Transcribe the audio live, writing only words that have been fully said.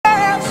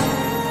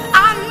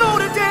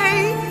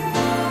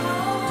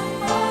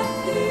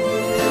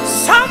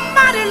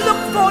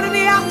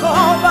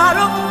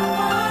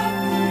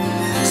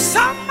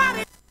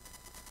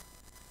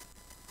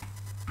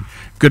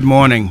Good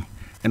morning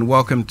and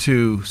welcome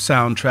to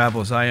Sound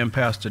Travels. I am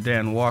Pastor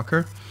Dan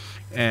Walker,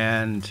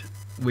 and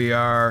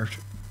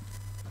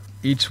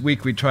each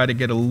week we try to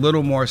get a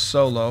little more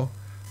solo.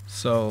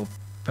 So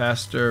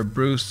Pastor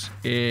Bruce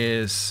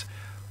is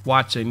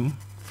watching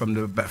from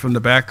the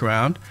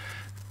background.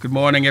 Good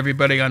morning,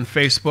 everybody on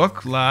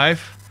Facebook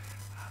Live.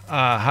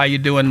 How you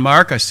doing,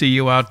 Mark? I see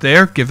you out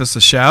there. Give us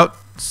a shout.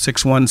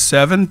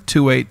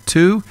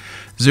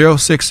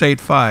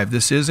 617-282-0685.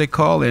 This is a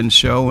call-in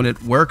show, and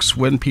it works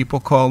when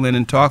people call in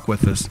and talk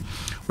with us.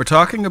 We're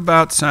talking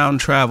about Sound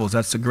Travels.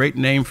 That's a great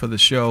name for the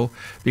show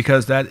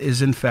because that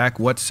is, in fact,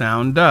 what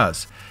sound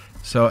does.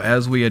 So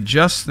as we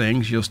adjust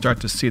things, you'll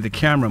start to see the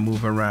camera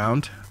move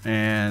around,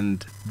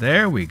 and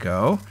there we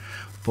go.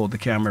 Pull the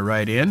camera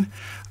right in.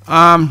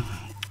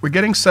 We're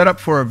getting set up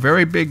for a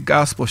very big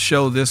gospel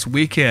show this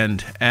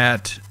weekend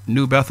at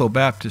New Bethel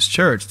Baptist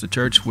Church, the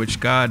church which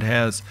God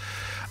has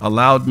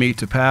allowed me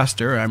to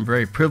pastor. I'm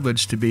very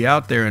privileged to be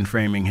out there in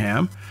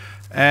Framingham,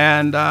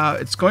 and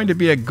it's going to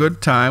be a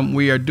good time.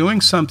 We are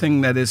doing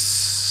something that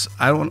is,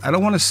 I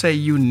don't want to say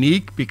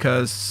unique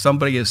because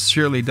somebody has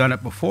surely done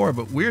it before,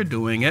 but we're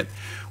doing it.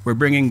 We're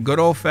bringing good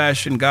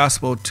old-fashioned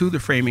gospel to the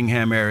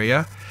Framingham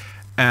area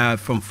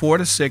from 4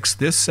 to 6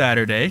 this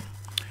Saturday.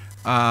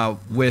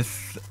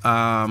 With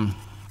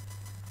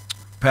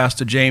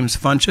Pastor James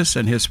Funchess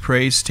and his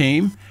praise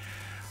team,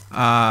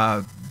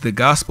 the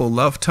Gospel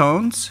Love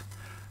Tones,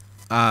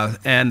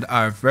 and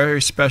our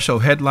very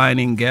special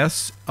headlining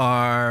guests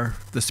are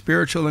the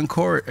Spiritual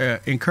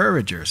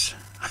Encouragers.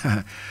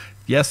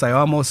 Yes, I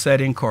almost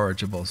said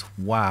incorrigibles.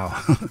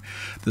 Wow.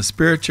 The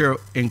Spiritual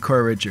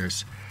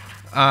Encouragers.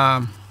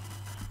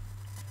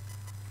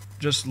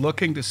 Just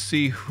looking to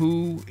see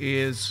who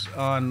is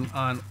on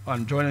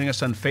joining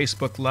us on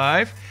Facebook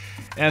Live.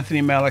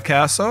 Anthony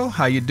Malacasso,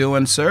 how you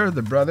doing, sir?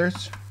 The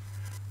brothers.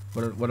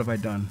 What have I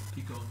done?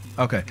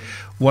 Okay,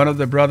 one of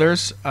the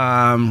brothers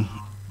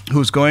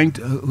who's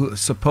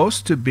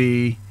supposed to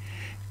be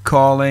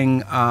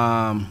calling.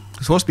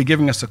 Supposed to be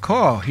giving us a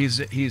call.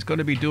 He's going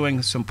to be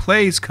doing some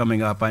plays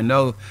coming up. I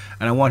know,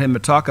 and I want him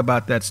to talk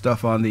about that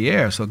stuff on the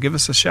air. So give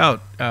us a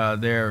shout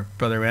there,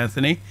 Brother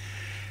Anthony.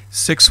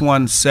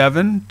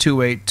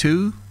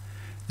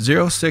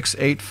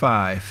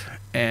 617-282-0685.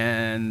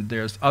 And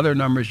there's other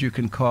numbers you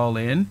can call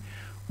in,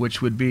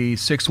 which would be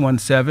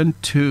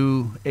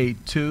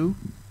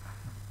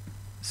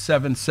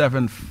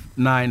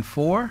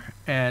 617-282-7794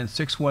 and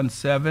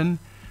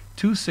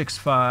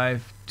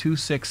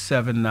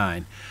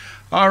 617-265-2679.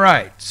 All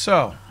right,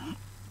 so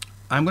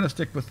I'm going to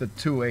stick with the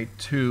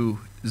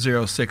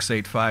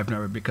 282-0685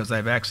 number because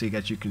I've actually,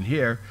 as you can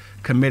hear,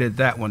 committed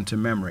that one to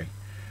memory.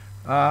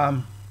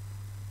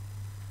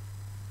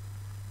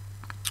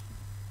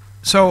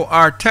 So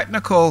our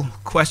technical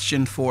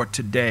question for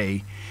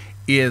today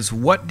is,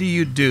 what do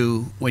you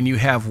do when you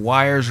have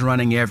wires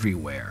running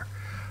everywhere?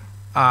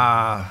 There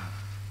are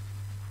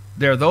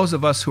those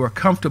of us who are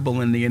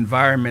comfortable in the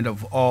environment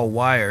of all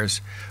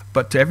wires,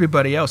 but to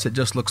everybody else it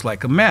just looks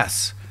like a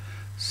mess.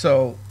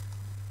 So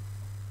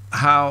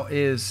how do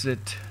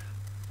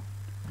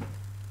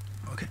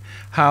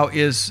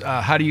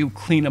you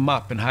clean them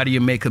up and how do you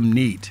make them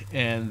neat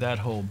and that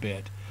whole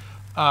bit?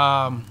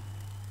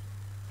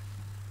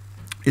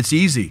 It's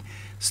easy.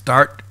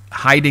 Start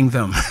hiding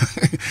them.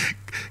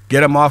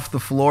 Get them off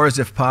the floors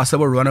if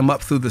possible. Run them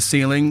up through the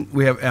ceiling.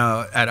 We have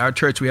at our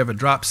church we have a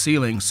drop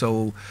ceiling,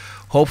 so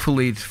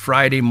hopefully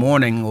Friday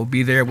morning we'll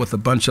be there with a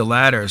bunch of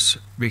ladders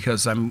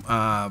because I'm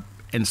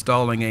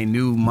installing a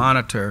new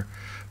monitor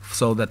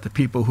so that the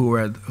people who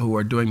are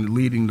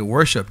leading the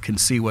worship can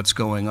see what's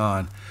going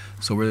on.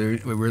 So we're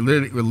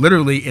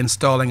literally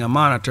installing a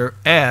monitor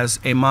as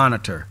a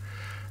monitor.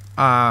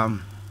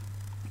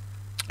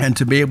 And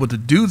to be able to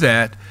do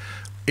that,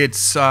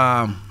 it's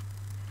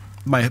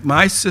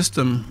my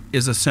system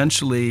is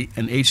essentially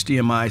an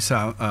HDMI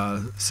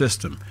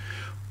system,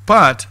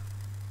 but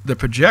the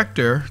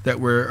projector that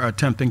we're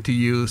attempting to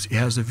use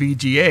has a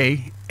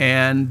VGA,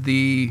 and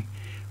the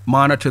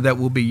monitor that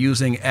we'll be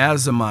using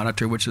as a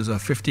monitor, which is a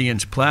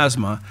 50-inch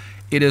plasma,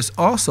 it is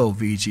also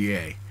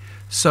VGA.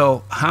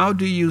 So how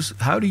do you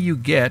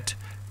get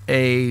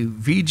a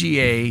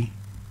VGA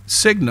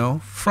signal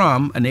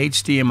from an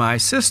HDMI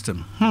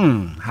system?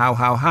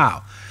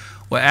 How?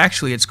 Well,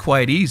 actually, it's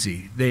quite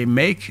easy. They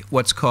make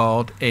what's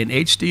called an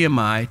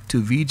HDMI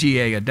to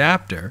VGA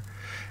adapter,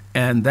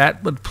 and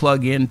that would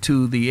plug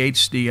into the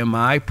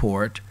HDMI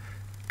port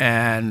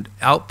and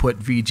output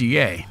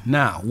VGA.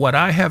 Now, what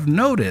I have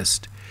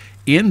noticed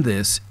in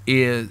this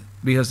is,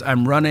 because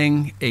I'm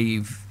running a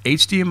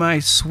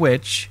HDMI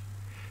switch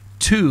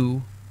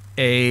to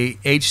a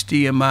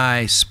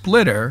HDMI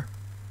splitter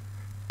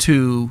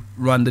to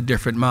run the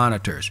different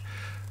monitors,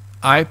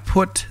 I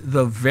put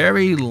the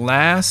very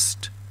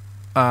last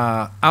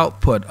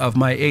output of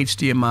my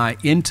HDMI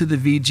into the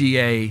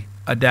VGA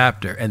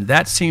adapter, and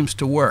that seems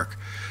to work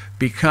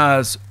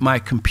because my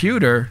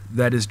computer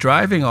that is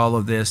driving all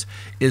of this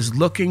is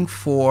looking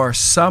for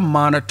some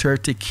monitor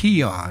to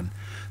key on.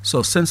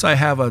 So since I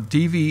have a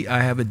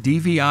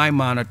DVI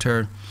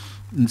monitor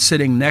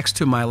sitting next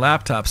to my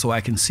laptop so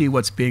I can see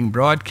what's being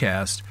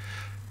broadcast,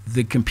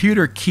 the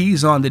computer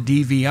keys on the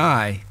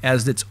DVI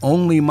as its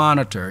only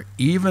monitor,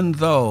 even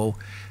though,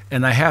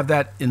 and I have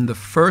that in the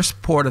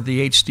first port of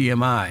the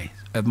HDMI,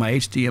 of my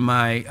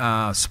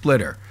HDMI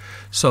splitter.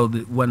 So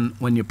that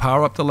when you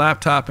power up the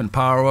laptop and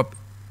power up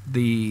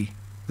the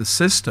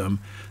system,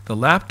 the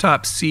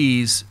laptop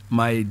sees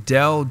my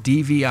Dell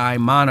DVI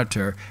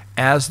monitor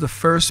as the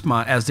first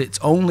as its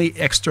only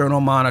external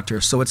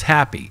monitor, so it's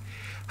happy.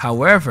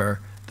 However,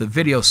 the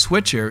video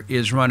switcher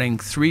is running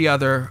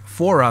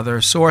 4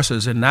 other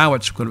sources, and now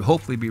it's going to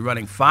hopefully be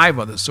running 5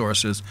 other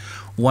sources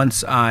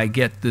once I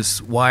get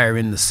this wire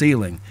in the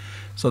ceiling.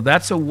 So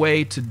that's a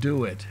way to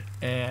do it.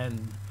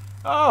 And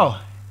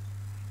oh,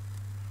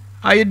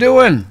 how you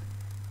doing?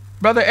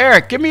 Brother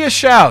Eric, give me a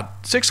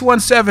shout,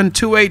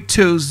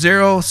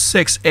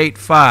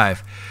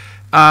 617-282-0685.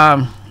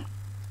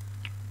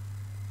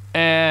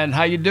 And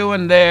how you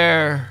doing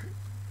there,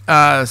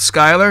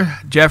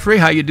 Skylar? Jeffrey,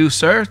 how you do,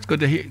 sir? It's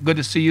good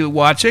to see you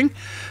watching.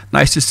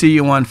 Nice to see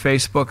you on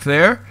Facebook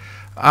there.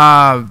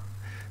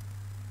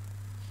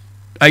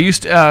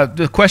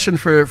 The question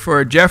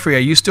for Jeffrey, are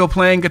you still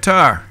playing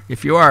guitar?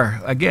 If you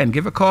are, again,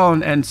 give a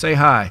call and say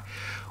hi.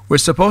 We're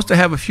supposed to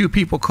have a few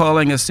people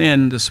calling us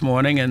in this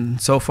morning,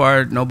 and so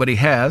far nobody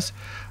has.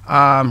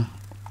 Now,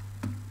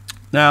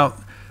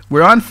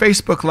 we're on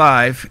Facebook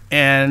Live,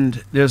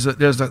 and there's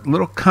a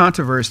little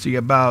controversy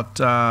about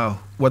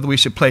whether we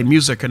should play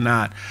music or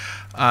not.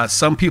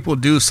 Some people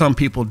do, some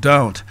people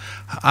don't.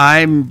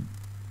 I'm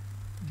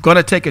going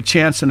to take a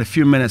chance in a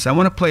few minutes. I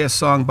want to play a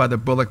song by the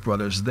Bullock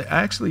Brothers.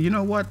 Actually, you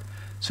know what?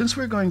 Since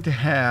we're going to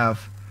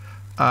have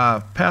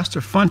Pastor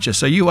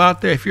Funchess, are you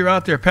out there? If you're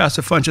out there,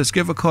 Pastor Funchess,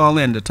 give a call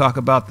in to talk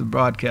about the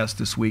broadcast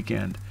this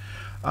weekend.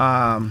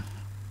 About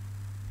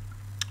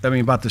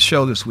the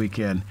show this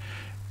weekend.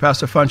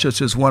 Pastor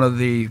Funchess is one of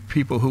the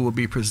people who will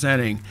be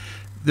presenting.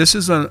 This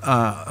is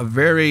a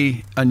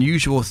very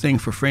unusual thing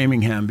for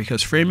Framingham,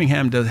 because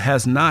Framingham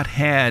has not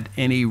had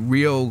any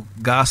real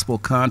gospel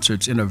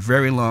concerts in a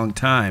very long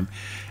time,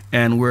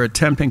 and we're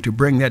attempting to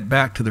bring that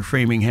back to the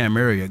Framingham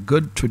area.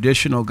 Good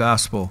traditional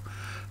gospel.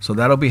 So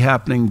that'll be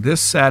happening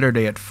this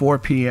Saturday at 4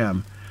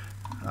 p.m.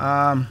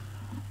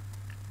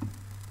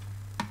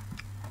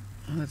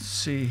 Let's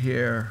see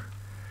here.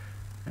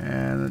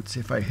 And let's see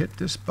if I hit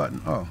this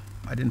button. Oh,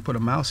 I didn't put a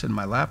mouse in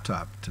my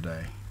laptop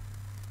today.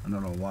 I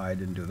don't know why I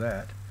didn't do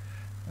that.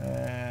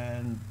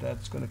 And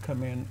that's going to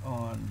come in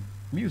on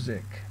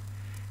music.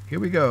 Here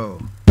we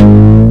go.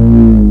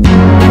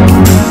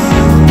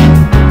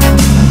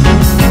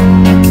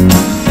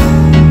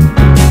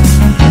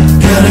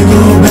 Gotta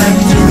go back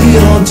to the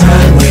old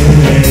time way.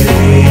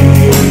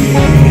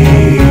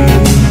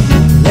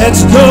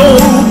 Let's go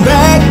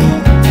back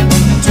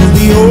to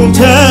the old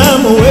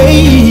time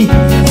way,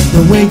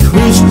 the way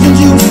Christians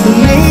used to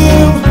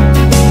live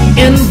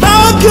in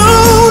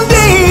bygone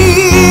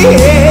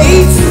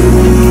days.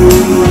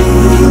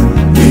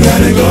 We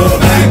gotta go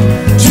back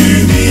to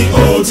the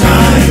old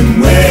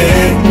time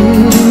way.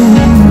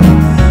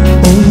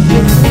 Oh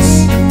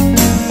yes.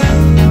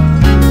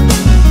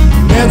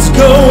 Let's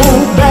go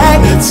back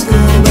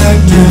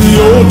to the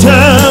old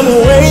time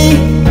way,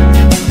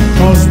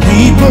 'cause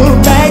people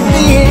back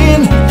then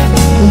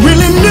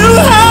really knew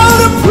how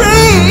to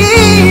pray.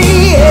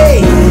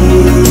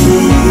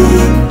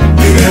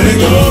 We gotta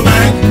go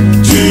back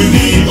to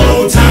the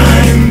old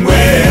time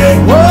way.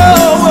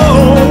 Whoa, whoa,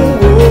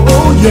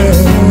 whoa, yeah.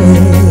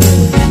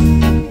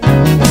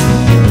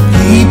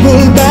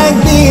 People back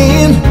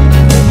then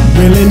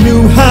really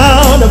knew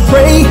how to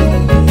pray.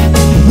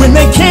 When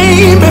they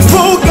came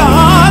before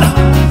God,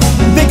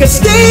 they could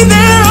stay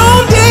there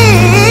all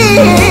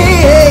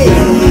day.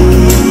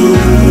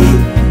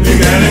 You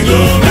gotta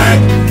go back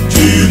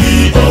to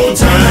the old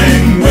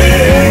time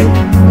way.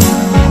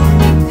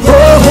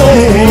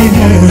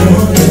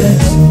 Oh,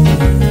 yes.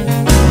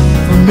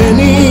 For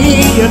many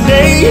a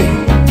day,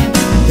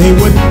 they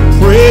would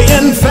pray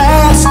and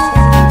fast.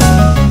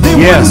 They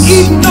wouldn't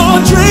eat nor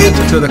drink.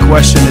 To the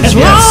question is as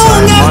yes. long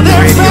I'm as on the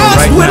their radio fast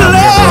right would now.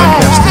 We're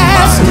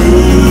broadcasting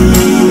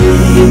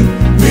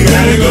live. We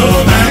gotta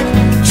go back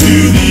to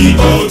the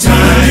old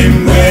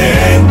time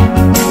way.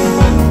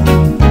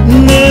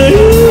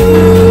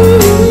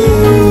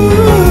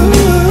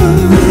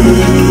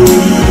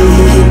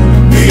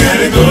 We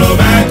gotta go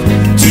back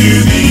to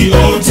the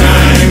old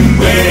time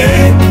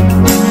way.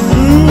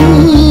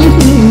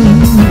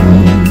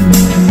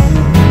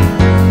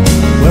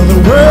 Well, the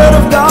word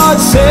of God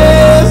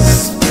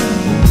says,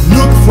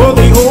 look for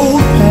the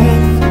old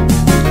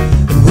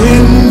path, and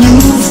when you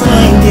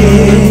find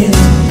it,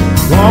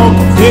 walk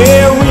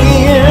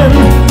therein.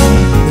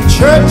 The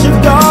church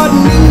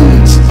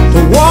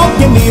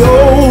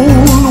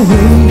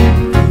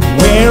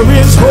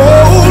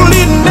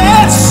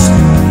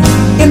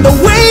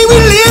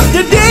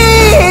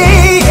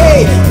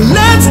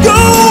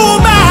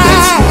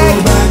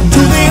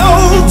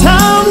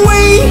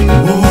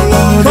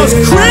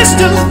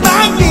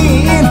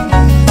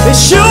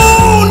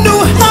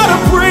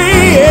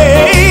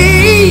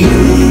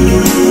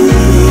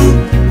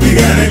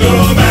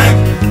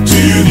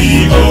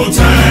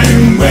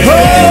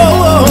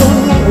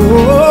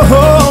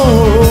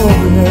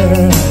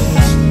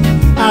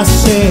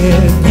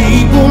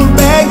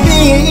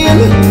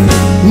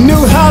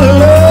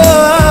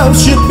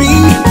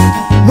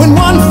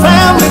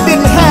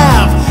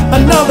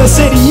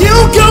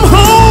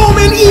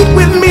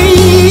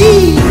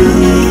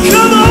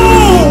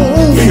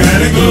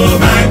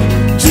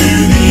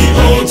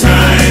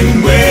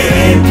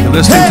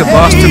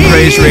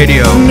Praise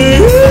Radio,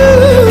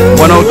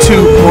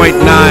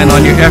 102.9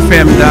 on your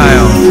FM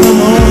dial,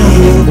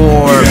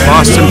 or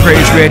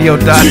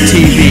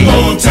BostonPraiseRadio.tv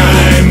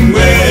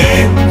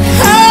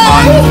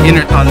on the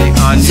internet.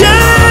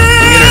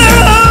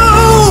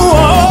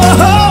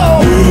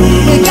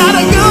 We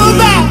gotta go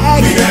back.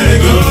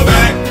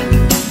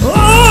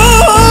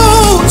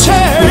 Oh,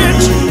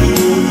 church.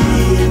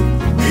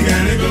 We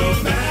gotta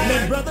go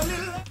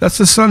back. That's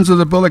the Sons of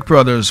the Bullock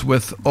Brothers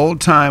with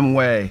Old Time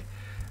Way.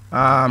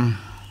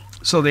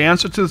 So the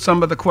answer to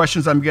some of the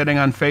questions I'm getting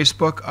on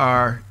Facebook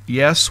are,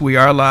 yes, we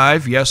are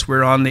live. Yes,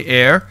 we're on the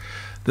air.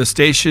 The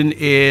station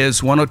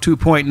is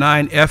 102.9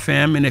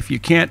 FM, and if you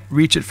can't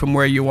reach it from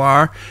where you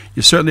are,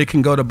 you certainly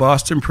can go to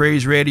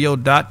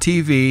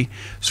BostonPraiseRadio.tv,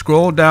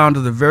 scroll down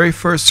to the very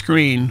first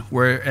screen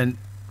and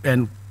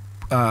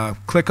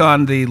click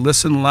on the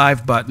Listen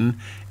Live button,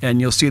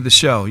 and you'll see the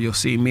show. You'll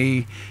see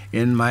me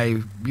in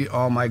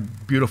all my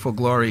beautiful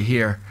glory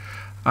here.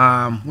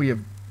 We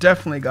have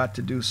definitely got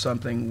to do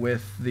something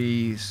with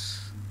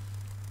these.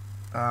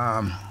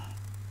 All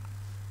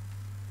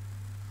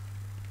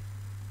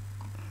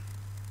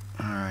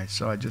right,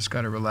 so I just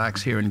got to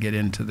relax here and get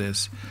into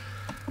this.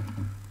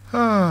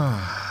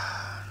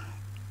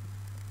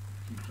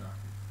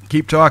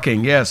 Keep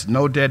talking, yes,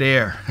 no dead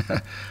air.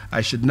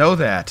 I should know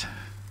that.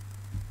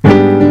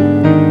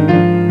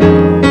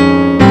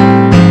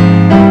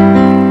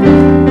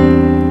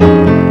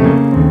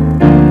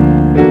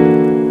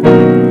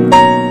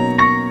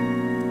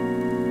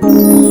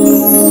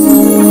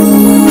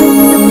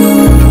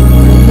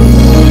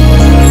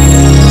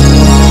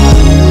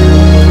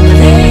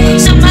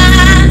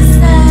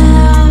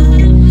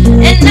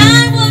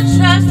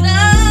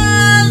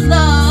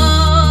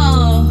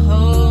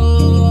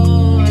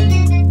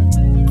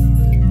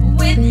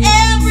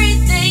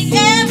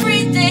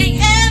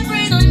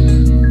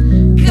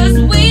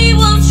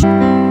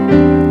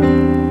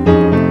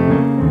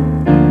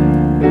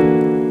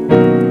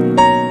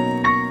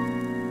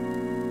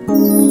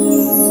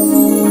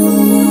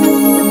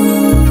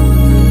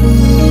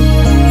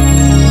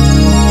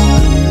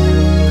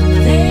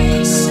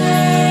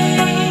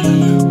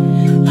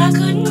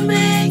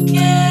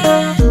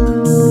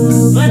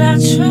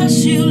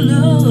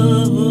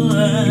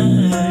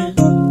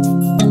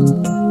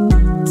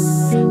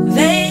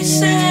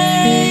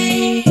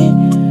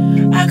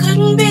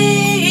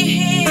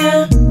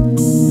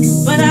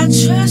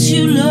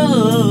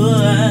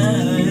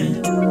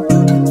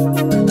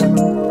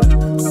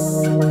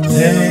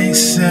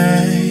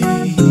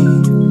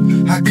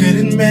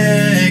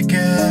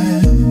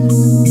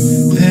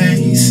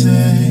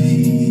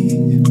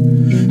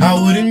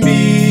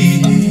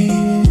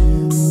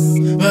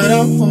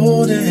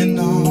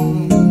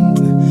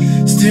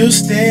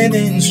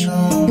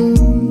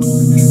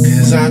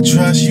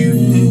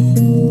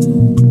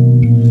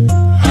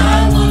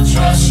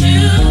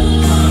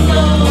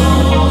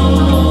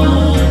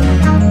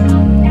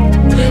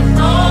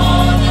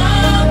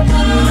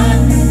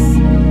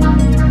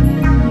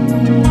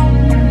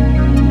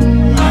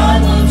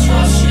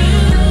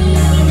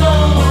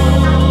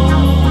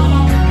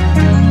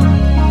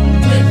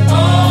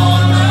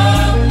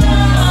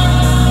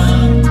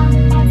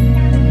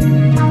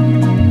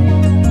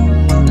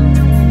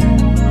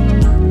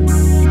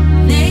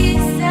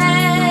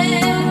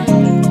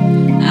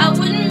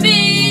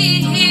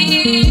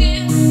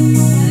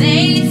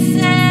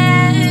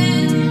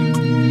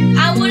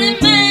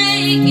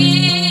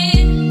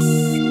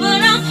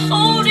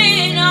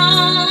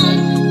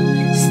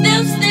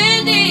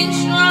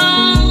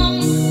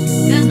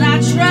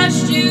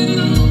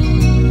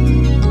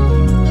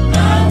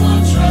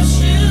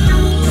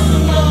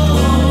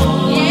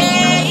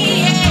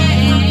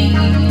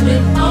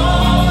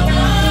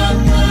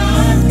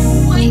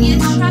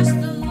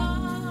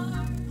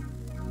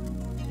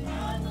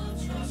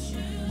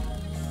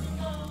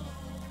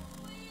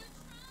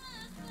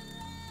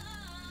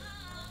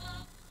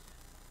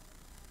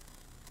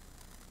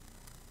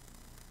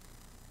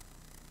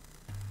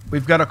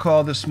 We've got a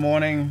call this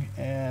morning,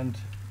 and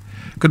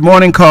good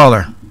morning,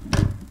 caller.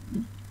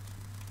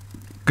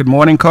 Good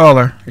morning,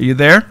 caller. Are you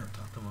there?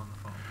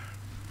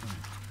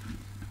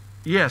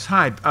 Yes,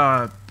 hi,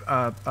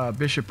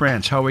 Bishop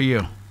Branch. How are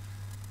you?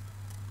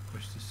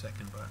 Push the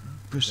second button.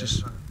 Push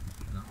this.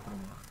 No,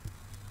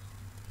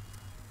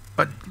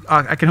 But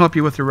I can help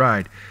you with the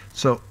ride.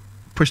 So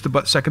push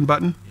the second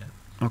button.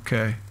 Yeah.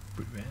 Okay.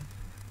 Prevent.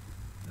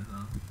 No,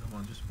 the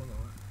one just below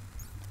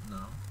it. No.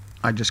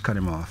 I just cut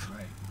him off. Right.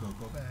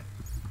 Go back.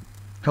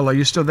 Hello,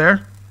 you still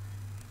there?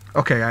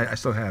 Okay, I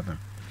still have him.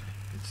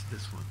 It's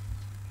this one.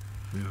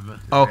 Remember?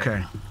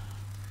 Okay.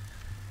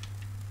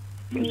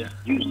 You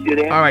still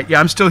there? All right, yeah,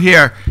 I'm still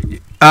here.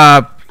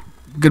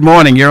 Good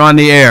morning, you're on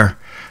the air.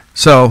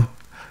 So,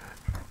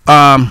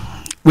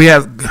 we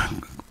have,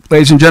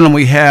 ladies and gentlemen,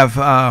 we have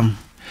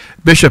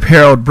Bishop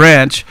Harold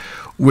Branch,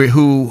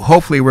 who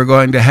hopefully we're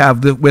going to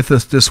have with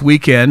us this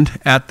weekend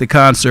at the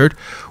concert.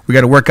 We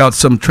got to work out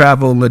some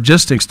travel and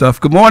logistics stuff.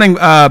 Good morning,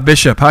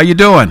 Bishop. How you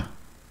doing?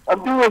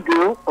 I'm doing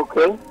good.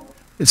 Okay.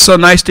 It's so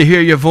nice to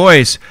hear your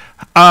voice.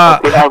 Okay,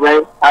 all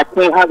right. I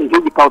can't hardly hear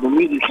you because the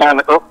music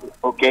kind of up.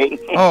 Okay.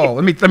 Oh,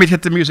 let me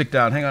hit the music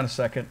down. Hang on a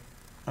second.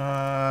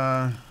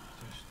 Stop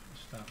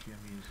your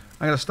music.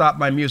 I'm gonna stop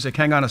my music.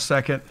 Hang on a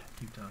second.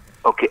 Keep talking.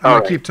 Okay. I'm All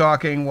gonna right. keep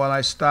talking while I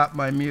stop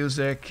my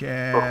music,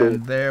 and Okay.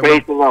 there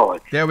Praise the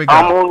Lord. we I'm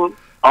go. on.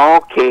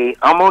 Okay,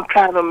 I'm gonna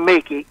try to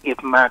make it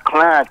if my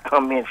client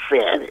come in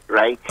Saturday,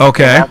 right?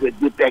 Okay. And I will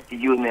get back to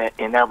you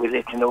and I will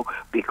let you know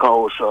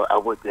because I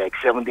work like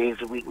 7 days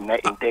a week,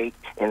 night and day,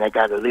 and I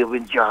got a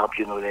living job.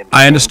 You know that.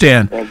 I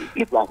understand. And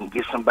if I can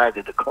get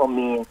somebody to come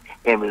in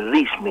and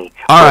release me,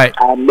 All but right.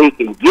 I may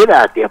can get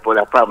out there, but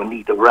I probably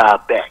need to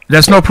ride back.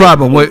 That's no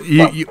problem.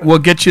 We'll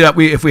get you out.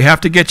 If we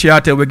have to get you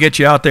out there, we'll get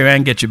you out there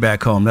and get you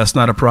back home. That's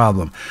not a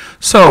problem.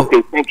 So,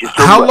 Okay, thank you so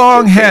how much.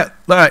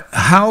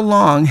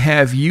 long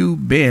have you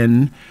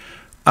been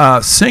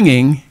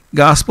singing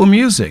gospel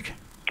music?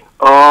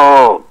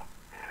 Oh,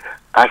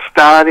 I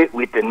started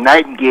with the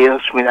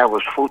Nightingales when I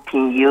was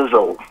 14 years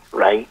old,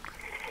 right?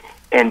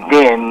 And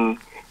then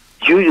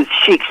Judas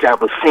Chicks, I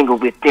was singing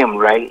with them,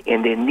 right?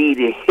 And they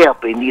needed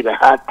help. They needed a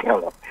hot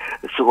tenor.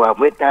 So I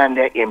went down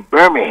there in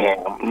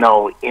Birmingham.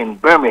 No, in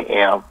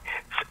Birmingham,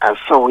 I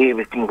saw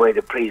everything where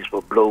the place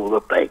was blown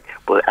up like,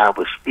 but I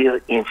was still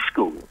in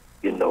school,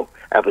 you know.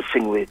 I was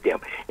singing with them.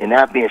 And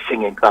I've been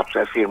singing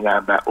gospel, I say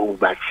around about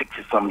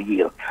 60-some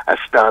years. I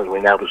started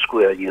when I was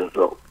 12 years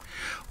old.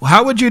 Well,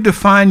 how would you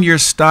define your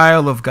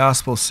style of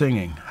gospel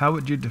singing? How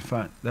would you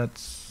define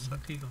that's?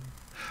 Keep going.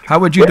 How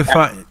would you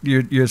define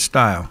your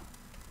style?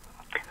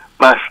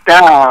 My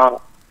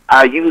style,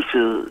 I used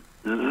to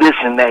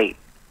listen to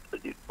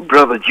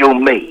Brother Joe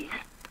Mays.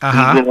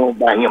 Uh-huh. He went on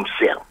by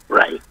himself,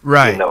 right?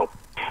 Right. You know,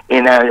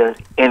 and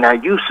I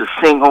used to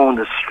sing on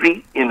the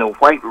street in a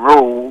white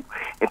robe,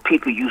 and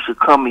people used to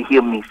come and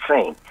hear me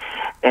sing.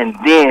 And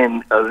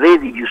then a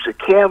lady used to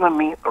carry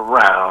me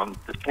around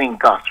to sing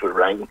gospel,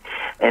 right?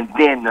 And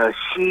then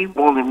she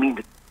wanted me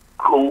to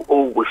go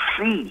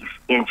overseas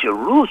in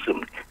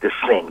Jerusalem to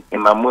sing,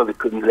 and my mother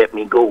couldn't let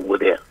me go over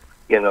there.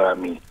 You know what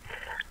I mean?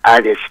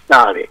 I just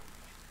started.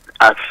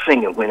 I was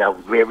singing when I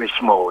was very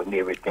small and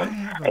everything.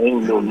 I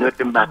ain't know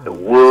nothing about the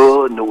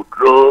world, no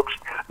drugs,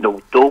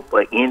 no dope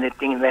or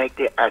anything like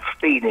that. I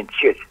stayed in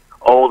church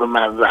all of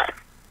my life.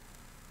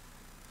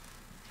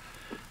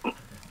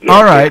 Yeah,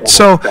 All right. that's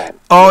So,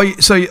 all the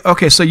time.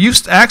 okay. So you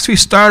actually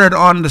started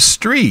on the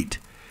street.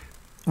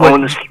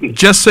 On the street.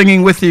 Just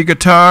singing with your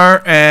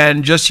guitar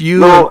and just you.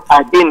 No,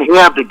 I didn't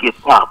have the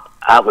guitar.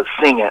 I was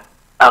singing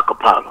a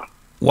cappella. I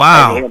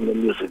Wow. didn't have the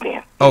music then.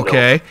 you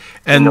Okay. know.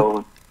 And You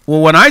know,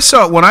 well, when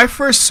I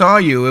first saw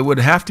you, it would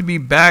have to be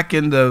back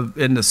in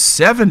the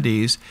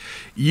 70s.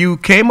 You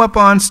came up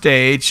on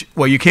stage.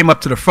 Well, you came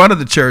up to the front of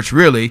the church.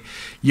 Really,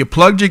 you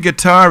plugged your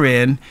guitar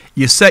in.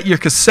 You set your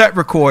cassette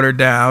recorder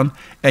down,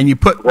 and you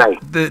put Right.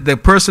 the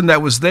person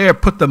that was there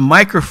put the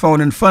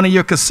microphone in front of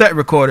your cassette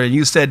recorder, and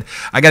you said,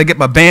 "I got to get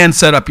my band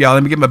set up, y'all.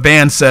 Let me get my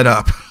band set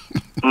up."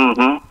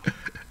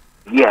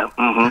 Yeah,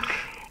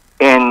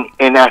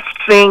 and I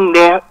sing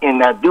there,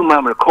 and I do my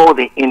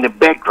recording in the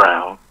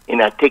background,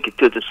 and I take it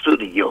to the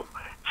studio,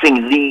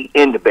 sing lead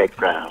in the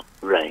background,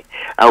 right?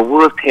 I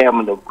was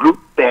having a group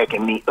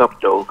backing me up,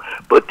 though,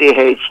 but they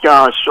had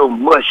charged so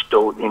much,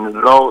 though, and the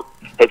Lord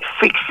had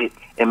fixed it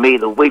and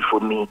made a way for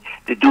me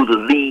to do the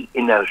lead,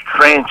 and I was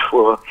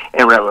transfer,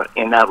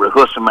 and I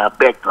rehearsed my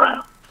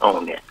background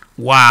on that.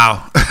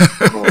 Wow.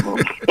 And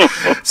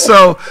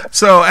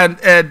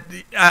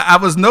I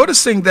was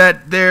noticing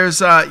that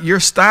there's your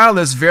style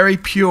is very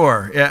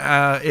pure.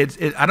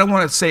 I don't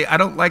want to say, I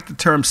don't like the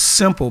term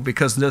simple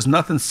because there's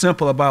nothing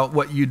simple about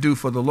what you do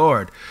for the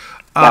Lord.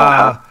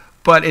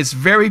 But it's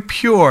very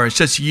pure. It's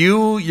just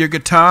you, your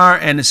guitar,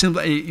 and it seems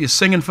like you're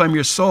singing from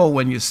your soul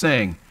when you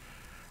sing.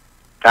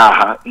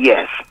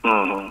 Yes.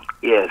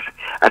 Yes.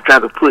 I try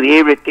to put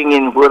everything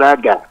in what I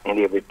got and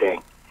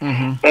everything.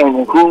 Mm-hmm.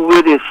 And who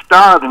really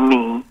started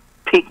me,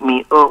 picked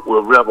me up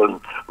was Reverend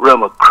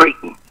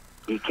Creighton.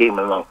 He came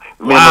along.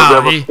 Remember Wow,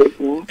 Reverend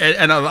Creighton?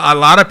 and a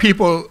lot of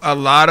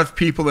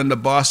people in the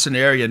Boston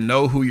area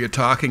know who you're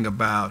talking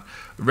about.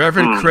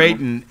 Reverend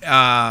Creighton.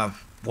 Wow,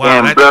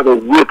 And Brother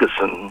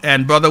Wilkerson.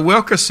 and Brother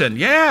Wilkerson.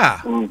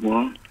 Yeah,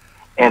 And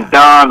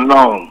Don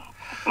Long.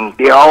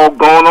 They're all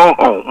going on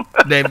home.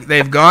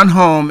 they've gone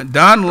home.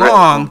 Don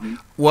Long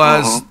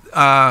was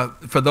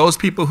for those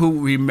people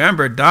who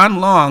remember. Don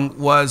Long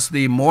was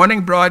the morning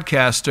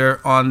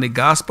broadcaster on the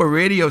gospel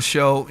radio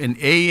show in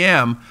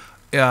AM.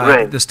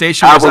 Right. The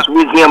station I was was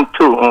with him,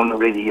 too, on the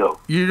radio.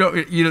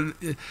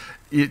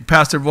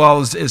 Pastor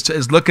Wall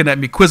is looking at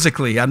me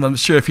quizzically. I'm not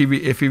sure if he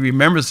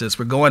remembers this.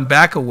 We're going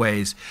back a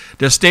ways.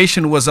 Their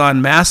station was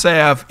on Mass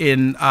Ave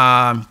in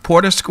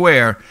Porter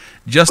Square.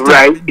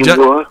 Right, it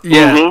was.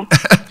 Yeah.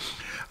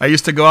 I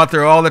used to go out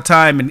there all the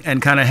time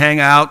and kind of hang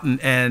out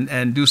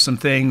and do some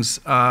things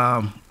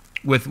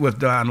with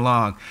Don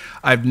Long.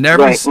 I've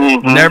never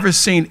never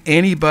seen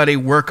anybody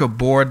work a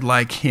board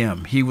like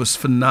him. He was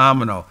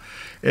phenomenal.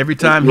 Every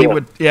time he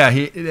would,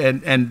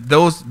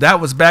 that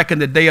was back in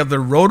the day of the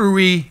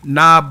rotary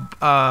knob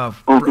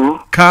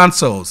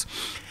consoles.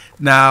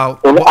 Now,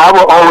 And I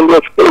was on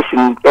that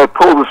station at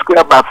Polar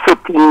Square about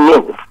 15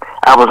 minutes.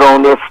 I was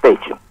on that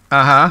station.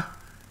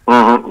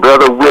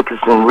 Brother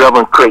Wilkinson,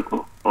 Reverend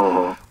Creighton.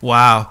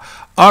 Wow.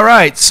 All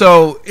right.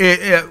 So,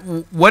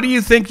 what do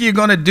you think you're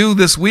going to do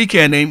this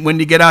weekend when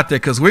you get out there?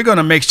 Because we're going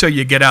to make sure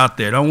you get out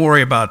there. Don't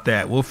worry about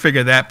that. We'll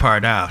figure that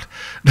part out.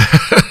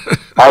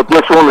 I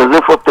just want to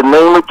lift up the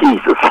name of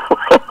Jesus.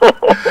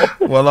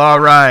 Well, all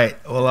right.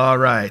 Well, all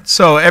right.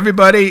 So,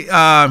 everybody,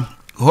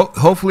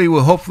 hopefully,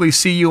 we'll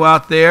see you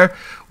out there.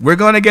 We're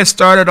going to get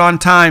started on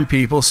time,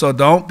 people, so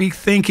don't be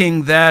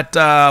thinking that,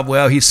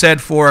 well, he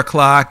said 4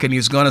 o'clock and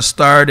he's going to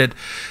start at,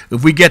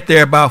 if we get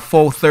there about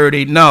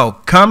 4:30. No,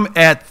 come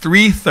at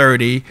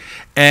 3:30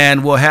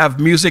 and we'll have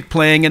music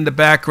playing in the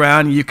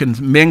background. You can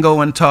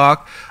mingle and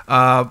talk.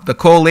 The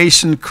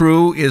Coalition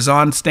crew is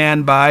on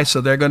standby,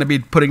 so they're going to be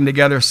putting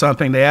together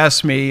something. They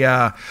asked me,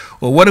 well,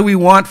 what do we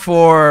want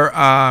for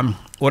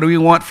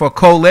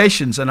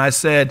coalitions? And I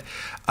said,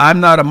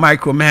 I'm not a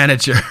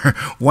micromanager.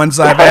 Once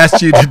I've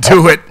asked you to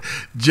do it,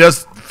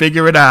 just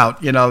figure it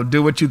out.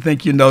 Do what you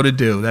think you know to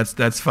do.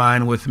 That's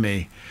fine with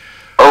me.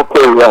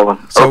 Okay, Reverend.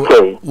 So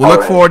okay. We'll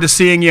look forward to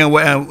seeing you,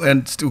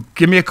 and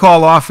give me a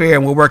call off air,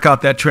 and we'll work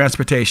out that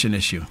transportation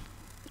issue.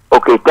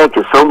 Okay, thank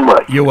you so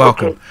much. You're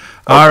welcome. Okay.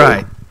 All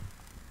right.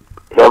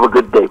 Have a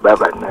good day.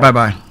 Bye-bye.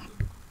 Bye-bye.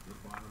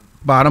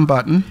 Bottom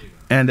button,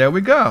 and there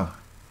we go.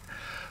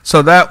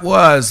 So that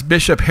was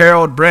Bishop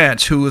Harold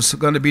Branch, who is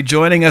going to be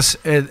joining us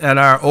at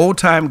our Old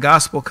Time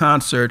Gospel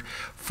Concert,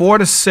 4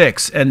 to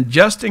 6. And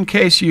just in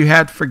case you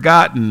had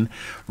forgotten,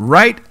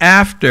 right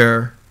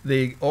after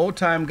the Old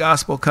Time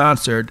Gospel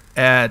Concert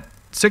at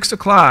 6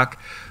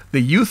 o'clock, the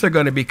youth are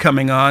going to be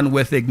coming on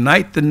with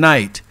Ignite the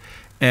Night.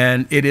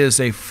 And it is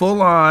a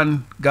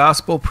full-on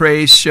gospel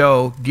praise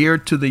show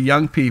geared to the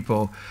young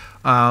people.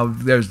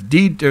 They're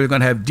going to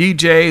have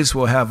DJs,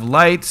 we'll have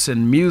lights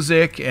and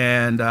music,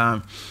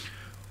 and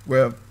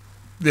well,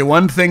 the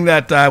one thing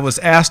that I was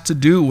asked to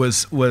do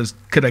was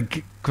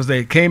because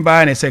they came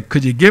by and they said,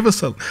 could you give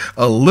us a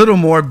little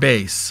more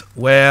bass?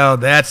 Well,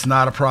 that's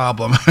not a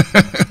problem.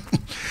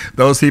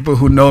 Those people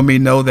who know me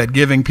know that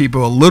giving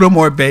people a little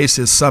more bass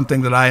is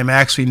something that I am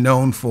actually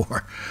known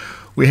for.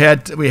 We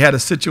had a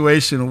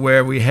situation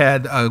where we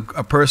had a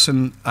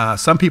person,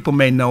 some people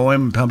may know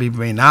him, some people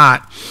may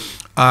not,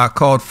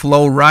 called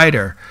Flo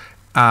Rida.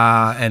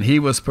 And he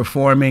was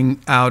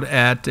performing out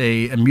at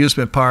a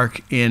amusement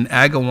park in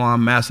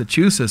Agawam,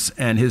 Massachusetts,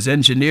 and his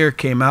engineer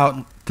came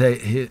out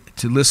to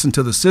listen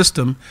to the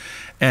system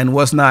and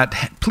was not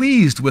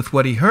pleased with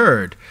what he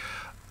heard.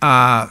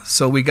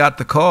 So we got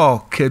the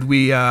call,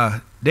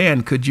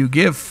 Dan, could you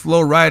give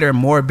Flo Rida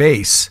more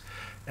bass?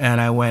 And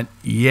I went,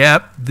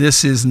 yep,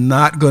 this is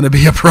not going to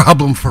be a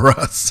problem for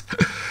us.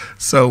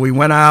 So we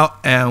went out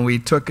and we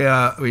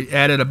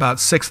added about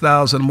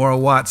 6,000 more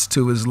watts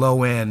to his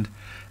low end.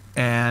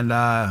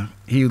 And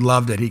he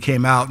loved it. He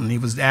came out and he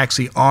was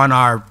actually on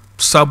our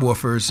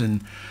subwoofers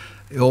and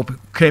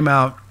came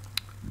out,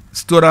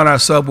 stood on our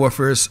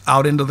subwoofers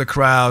out into the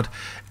crowd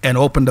and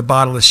opened a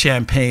bottle of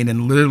champagne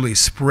and literally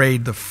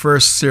sprayed the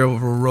first several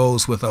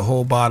rows with a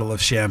whole bottle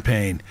of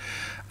champagne.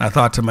 I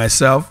thought to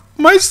myself,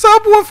 my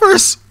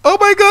subwoofers, oh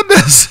my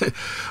goodness.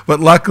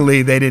 But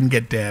luckily they didn't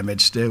get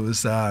damaged. It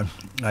was, I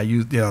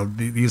used,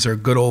 these are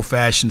good old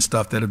fashioned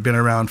stuff that have been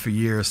around for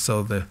years,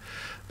 so the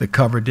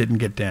cover didn't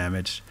get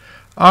damaged.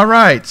 All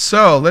right,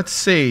 so let's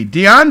see.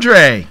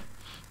 DeAndre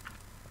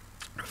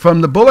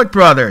from the Bullock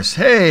Brothers.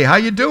 Hey, how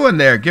you doing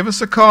there? Give us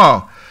a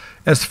call.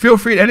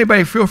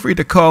 Anybody feel free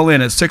to call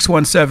in at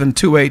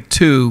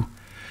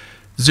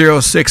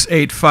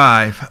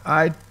 617-282-0685.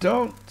 I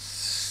don't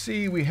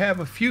see, we have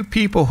a few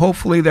people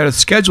hopefully that are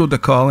scheduled to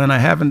call in. I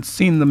haven't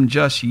seen them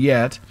just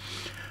yet.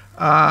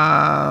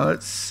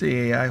 Let's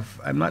see,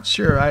 I'm not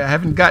sure. I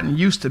haven't gotten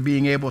used to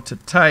being able to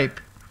type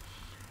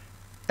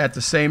at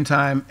the same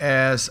time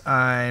as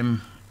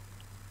I'm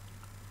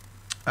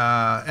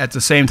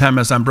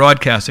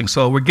broadcasting.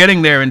 So we're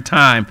getting there in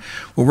time.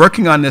 We're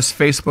working on this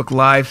Facebook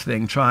Live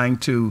thing, trying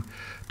to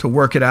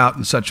work it out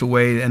in such a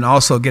way, and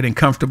also getting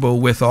comfortable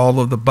with all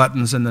of the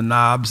buttons and the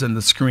knobs and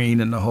the screen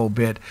and the whole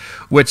bit,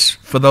 which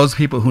for those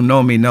people who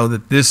know me know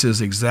that this is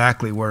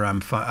exactly where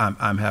I'm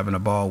having a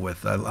ball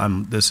with.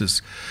 This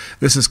is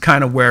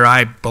kind of where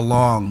I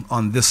belong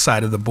on this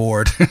side of the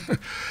board.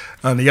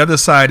 On the other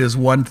side is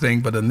one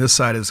thing, but on this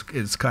side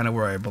is kind of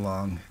where I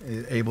belong,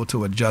 able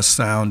to adjust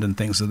sound and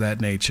things of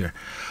that nature.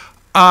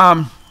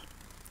 I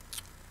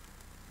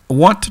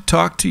want to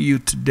talk to you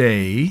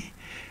today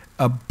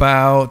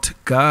about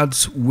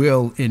God's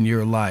will in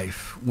your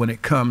life when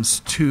it comes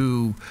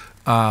to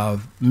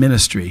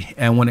ministry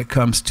and when it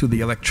comes to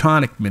the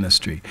electronic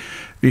ministry.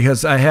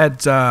 Because I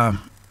had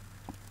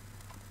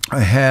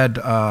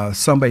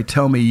somebody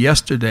tell me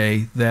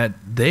yesterday that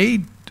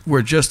they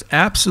were just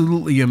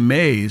absolutely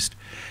amazed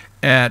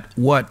at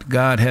what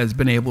God has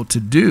been able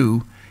to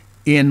do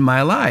in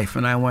my life.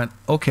 And I went,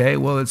 okay,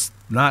 well, it's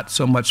not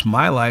so much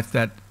my life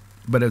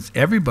but it's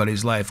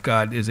everybody's life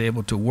God is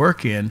able to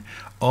work in.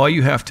 All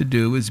you have to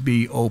do is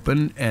be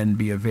open and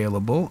be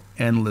available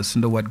and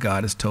listen to what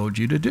God has told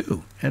you to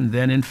do, and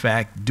then in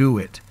fact do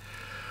it.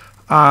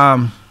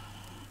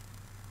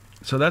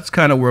 So that's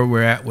kind of where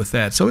we're at with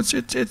that. So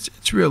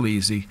it's real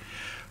easy.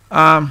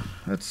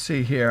 Let's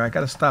see here. I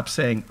got to stop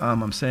saying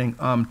I'm saying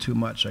too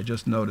much. I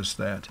just noticed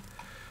that.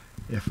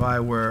 If I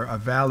were a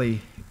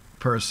Valley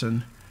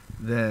person,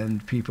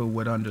 then people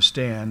would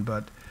understand,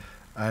 but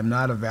I'm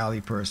not a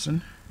Valley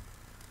person.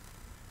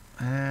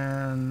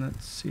 And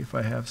let's see if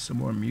I have some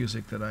more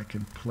music that I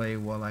can play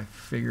while I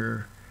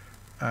figure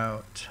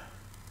out.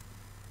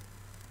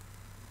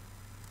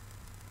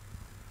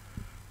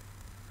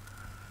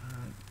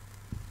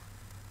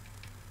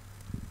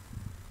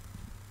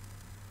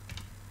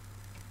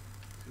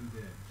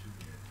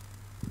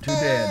 Too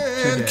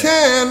dead.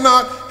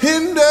 Cannot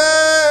hinder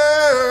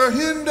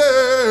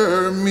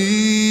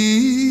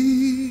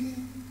me.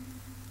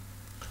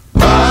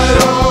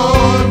 Ride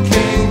on,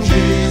 King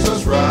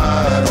Jesus,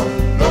 ride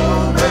on.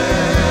 No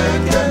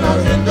man cannot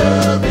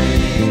hinder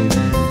me.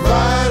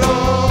 Ride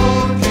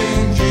on,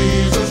 King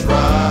Jesus,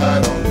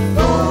 ride on.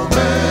 No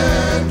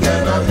man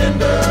cannot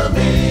hinder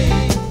me.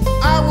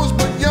 I was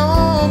but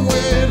young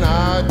when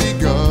I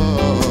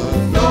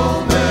begun.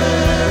 No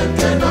man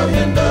cannot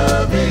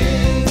hinder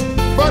me.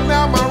 But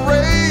now my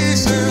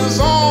race is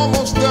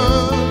almost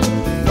done.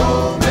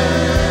 No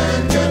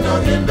man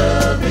cannot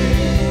hinder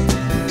me.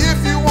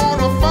 If you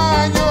want to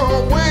find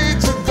your way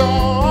to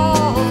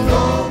God,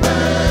 no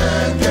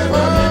man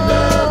cannot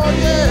hinder me.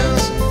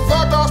 Yes,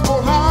 the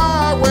gospel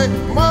highway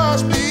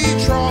must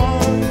be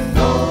trod.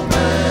 No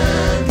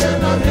man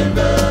cannot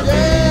hinder me.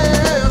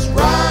 Yes,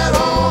 ride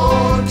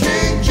on,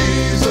 King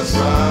Jesus.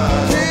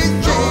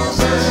 King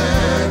Jesus.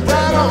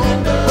 Ride on,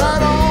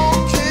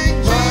 King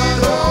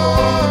Jesus.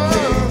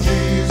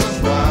 Jesus,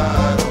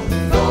 ride on.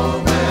 No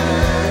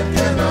man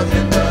cannot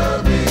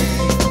hinder me.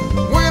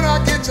 When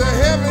I get to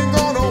heaven,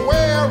 gonna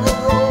wear a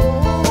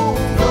robe.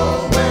 No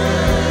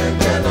man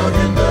cannot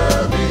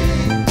hinder me.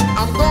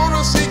 I'm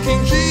gonna see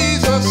King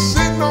Jesus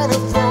sitting on a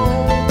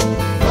throne.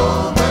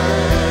 No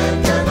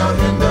man cannot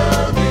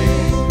hinder me.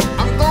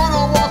 I'm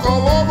gonna walk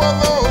all over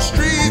those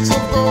streets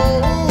of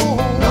gold.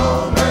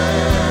 No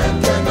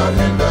man cannot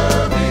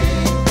hinder me.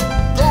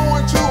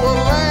 Going to a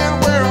land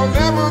where I'll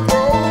never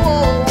grow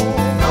old.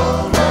 No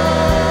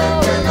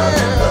man cannot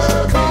hinder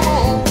me. Come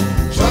on,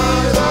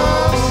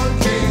 Jesus,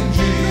 King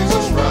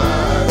Jesus,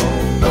 ride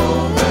on. No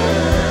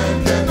man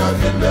cannot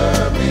hinder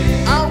me.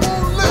 I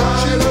won't let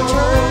you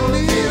turn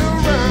me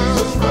around.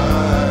 Jesus,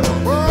 ride on.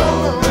 No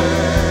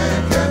man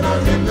cannot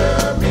hinder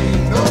me.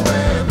 No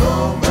man, no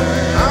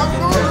man. I'm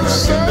gonna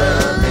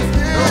serve you.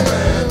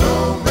 No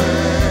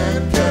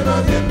man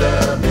cannot hinder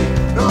me.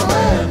 No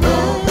man, no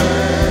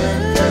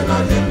man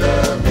cannot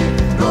hinder me.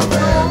 No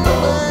man, no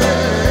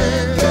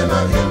man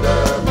cannot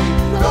hinder me.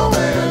 No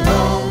man, no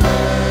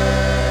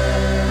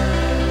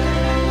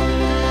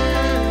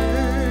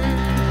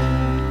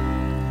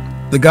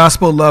The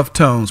Gospel Love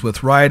Tones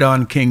with Ride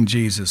On King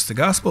Jesus. The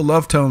Gospel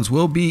Love Tones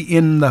will be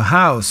in the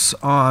house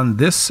on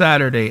this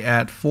Saturday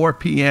at 4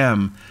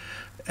 p.m.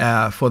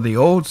 For the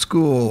old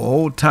school,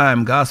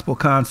 old-time gospel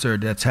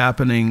concert that's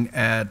happening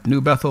at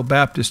New Bethel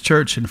Baptist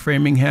Church in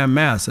Framingham,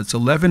 Mass. It's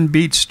 11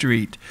 Beach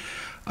Street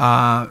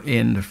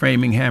in the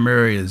Framingham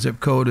area.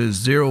 Zip code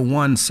is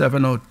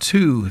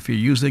 01702 if you're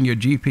using your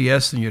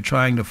GPS and you're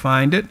trying to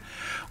find it.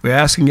 We're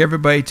asking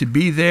everybody to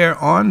be there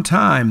on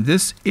time.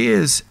 This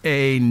is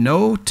a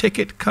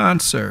no-ticket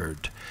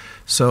concert,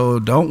 so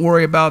don't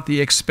worry about the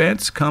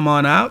expense. Come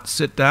on out,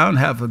 sit down,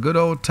 have a good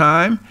old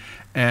time,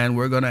 and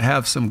we're going to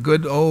have some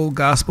good old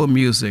gospel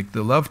music.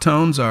 The Love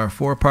Tones are a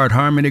 4-part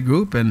harmony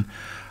group, and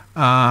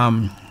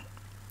I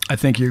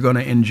think you're going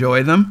to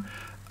enjoy them.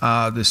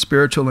 The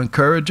Spiritual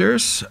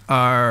Encouragers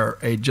are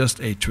just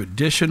a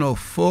traditional,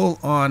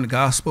 full-on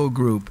gospel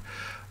group.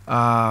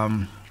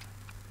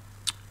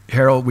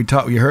 Harold, we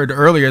heard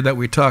earlier that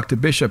we talked to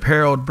Bishop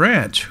Harold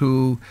Branch,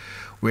 who,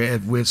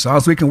 as long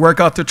as we can work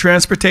out the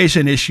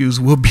transportation issues,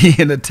 will be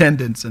in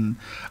attendance, and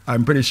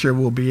I'm pretty sure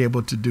we'll be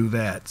able to do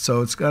that.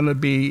 So it's going to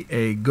be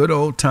a good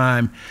old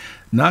time.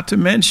 Not to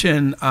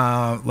mention,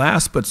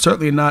 last but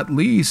certainly not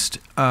least,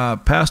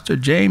 Pastor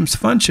James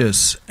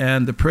Funchess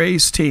and the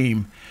praise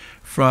team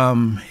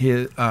from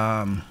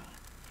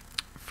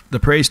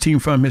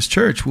his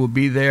church will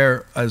be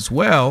there as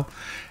well.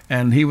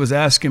 And he was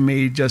asking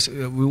me just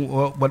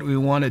what we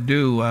want to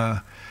do,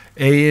 A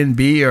and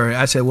B, or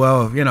I said,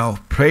 well,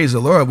 praise the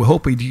Lord. We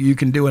hope you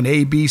can do an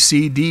A, B,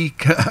 C, D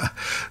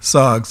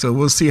song. So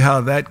we'll see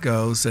how that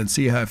goes and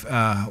see how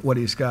what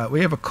he's got.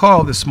 We have a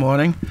call this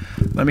morning.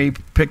 Let me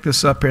pick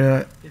this up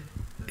here.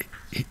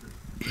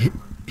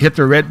 Hit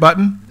the red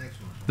button.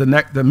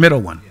 The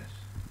middle one.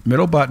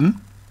 Middle button.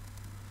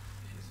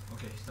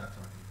 Okay,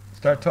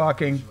 Start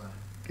talking.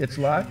 It's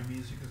live. Your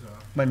music is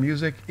off. My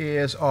music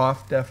is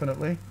off,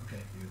 definitely. Okay,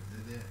 you're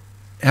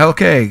there.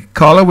 Okay,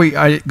 caller.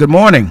 Good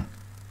morning.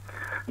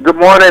 Good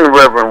morning,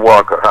 Reverend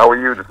Walker. How are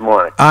you this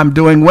morning? I'm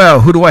doing well.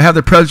 Who do I have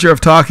the pleasure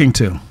of talking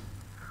to?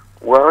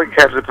 Well, you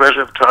have the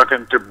pleasure of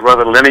talking to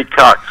Brother Lenny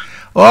Cox.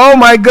 Oh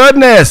my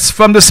goodness!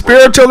 From the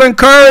Spiritual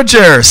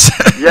Encouragers.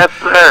 Yes,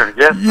 sir.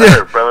 Yes, Yeah.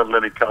 sir. Brother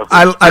Lenny Cox.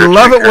 I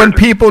love it when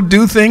people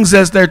do things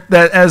as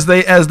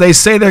they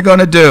say they're going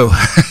to do.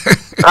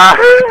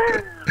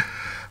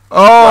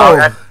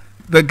 Well,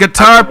 The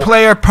guitar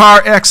player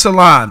par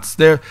excellence.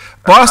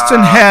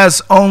 Boston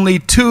has only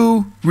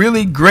two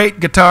really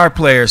great guitar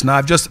players. Now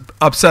I've just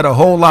upset a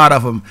whole lot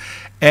of them,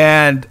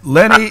 and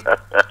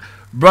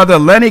Brother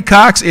Lenny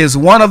Cox is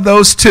one of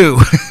those two.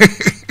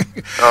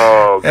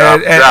 Oh,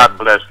 God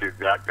bless you.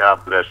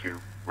 God bless you,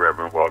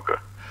 Reverend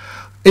Walker.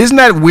 Isn't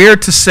that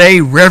weird to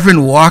say,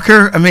 Reverend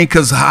Walker? I mean,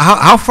 because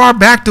how far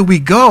back do we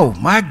go?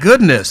 My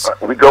goodness.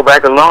 We go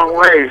back a long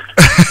ways.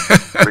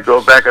 We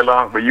go back a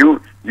long. But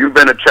you've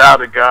been a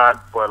child of God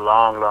for a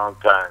long, long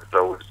time.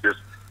 So it's just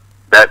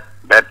that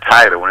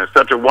title, and it's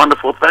such a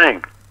wonderful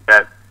thing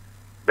that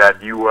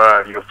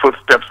your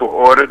footsteps were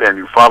ordered, and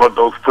you followed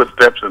those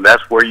footsteps, and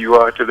that's where you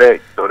are today.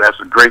 So that's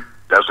a great,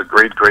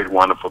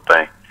 wonderful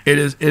thing. It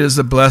is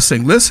a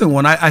blessing. Listen,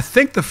 when I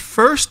think the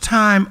first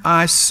time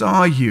I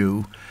saw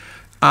you,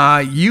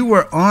 you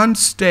were on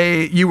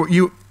stage. You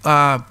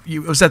it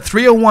was at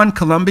 301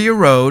 Columbia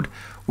Road,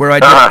 where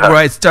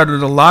I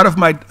started a lot of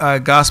my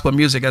gospel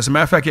music. As a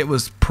matter of fact, it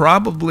wasn't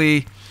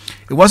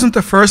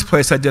the first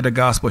place I did a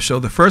gospel show.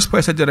 The first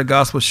place I did a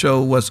gospel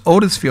show was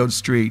Otisfield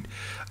Street.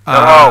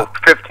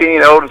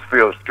 15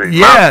 Otisfield Street.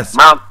 Yes.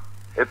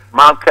 It's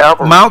Mount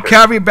Calvary. Mount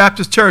Calvary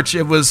Baptist Church.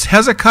 It was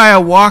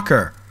Hezekiah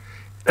Walker.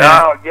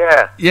 Oh,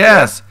 yeah.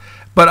 Yes.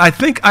 But I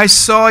think I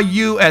saw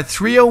you at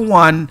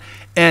 301,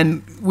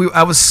 and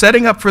I was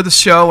setting up for the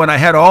show, and I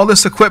had all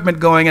this equipment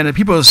going, and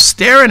people were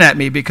staring at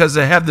me because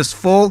they have this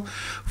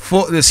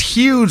this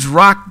huge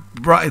rock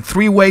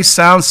three-way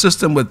sound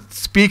system with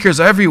speakers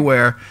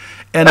everywhere.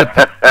 And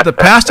the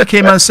pastor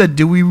came out and said,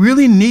 "Do we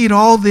really need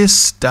all this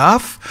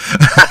stuff?"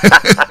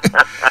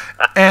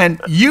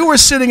 And you were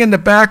sitting in the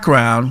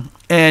background,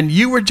 and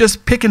you were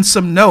just picking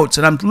some notes,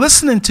 and I'm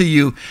listening to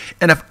you,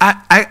 and if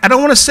I don't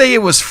want to say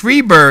it was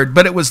Freebird,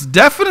 but it was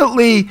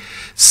definitely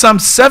some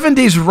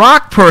 70s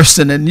rock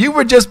person, and you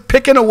were just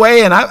picking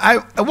away, and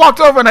I walked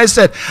over and I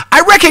said,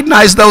 "I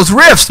recognize those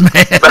riffs,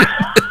 man."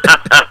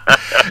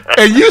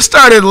 And you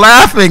started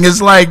laughing.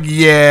 It's like,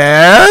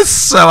 yes.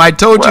 So I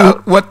told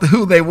you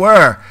who they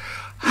were.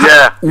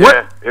 Yeah.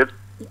 It's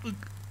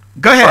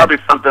Go ahead. Probably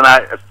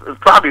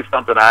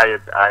something I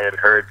had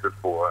heard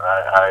before.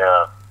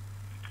 I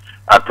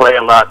play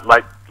a lot,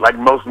 like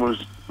most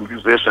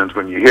musicians.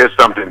 When you hear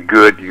something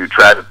good, you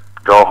try to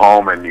go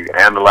home and you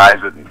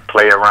analyze it and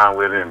play around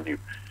with it, and you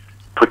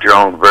put your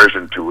own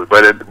version to it.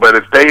 But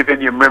it stays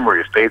in your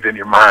memory. It stays in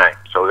your mind.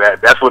 So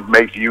that's what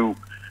makes you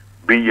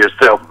be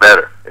yourself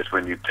better. It's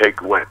when you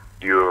take what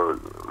you're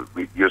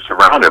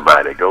surrounded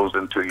by that goes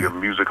into your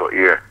musical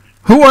ear.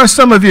 Who are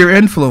some of your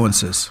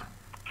influences?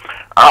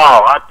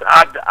 Oh,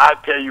 I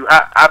tell you,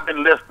 I've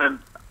been listening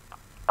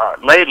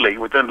lately.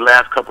 Within the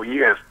last couple of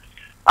years,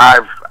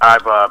 I've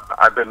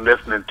been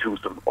listening to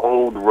some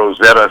old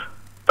Rosetta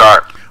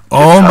Tharpe.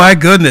 Oh my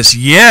goodness!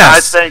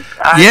 Yes, I think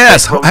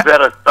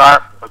Rosetta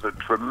Tharpe was a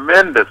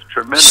tremendous.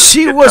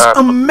 She was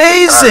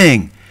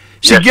amazing.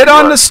 She'd get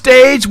on the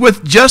stage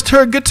with just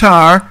her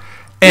guitar,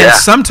 and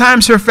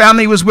sometimes her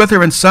family was with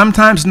her and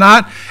sometimes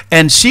not,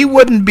 and she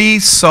wouldn't be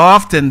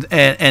soft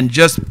and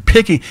just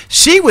picking.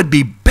 She would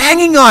be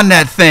banging on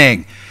that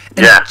thing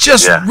and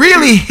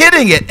really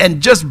hitting it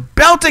and just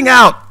belting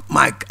out.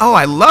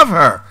 I love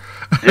her.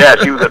 Yeah,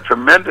 she was a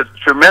tremendous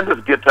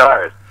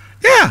guitarist.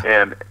 Yeah.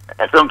 And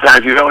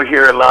sometimes you don't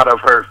hear a lot of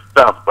her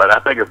stuff, but I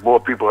think if more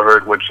people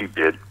heard what she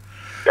did,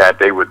 that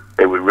they would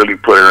really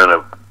put her in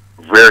a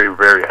very,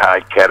 very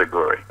high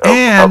category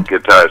of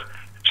guitars.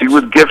 She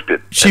was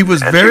gifted. She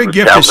was very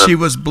gifted. She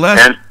was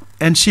blessed,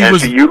 and she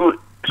used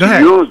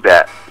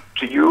that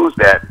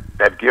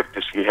gift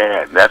that she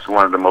had. That's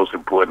one of the most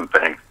important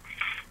things.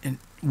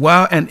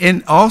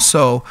 And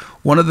also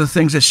one of the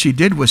things that she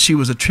did was she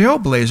was a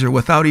trailblazer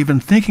without even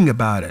thinking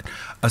about it.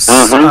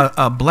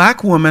 A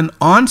black woman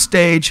on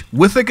stage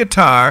with a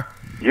guitar,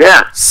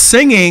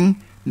 singing.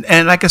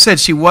 And like I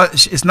said,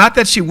 it's not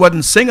that she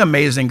wouldn't sing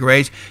Amazing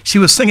Grace. She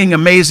was singing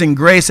Amazing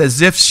Grace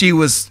as if she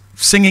was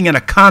singing in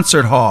a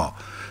concert hall.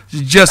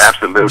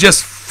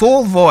 Just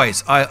full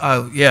voice.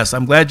 Yes,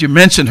 I'm glad you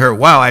mentioned her.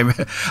 Wow, and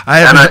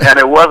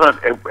it wasn't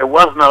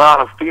a lot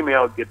of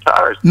female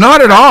guitarists.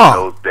 Not at all.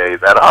 In those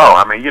days at all.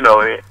 I mean,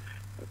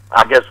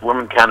 I guess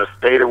women kind of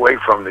stayed away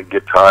from the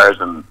guitars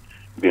and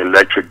the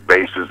electric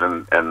basses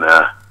and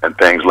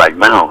things like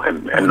now.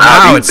 And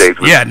now these days,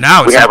 we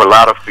have a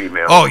lot of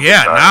females. Oh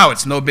yeah, now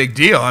it's no big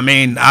deal. I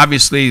mean,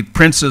 obviously,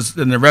 Prince's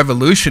in the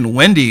Revolution,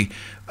 Wendy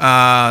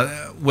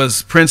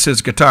was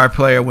Prince's guitar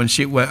player when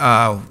he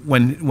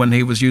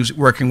was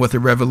working with the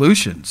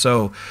Revolution.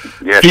 So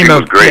female, she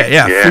was great.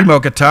 Female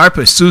guitar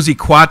player. Susie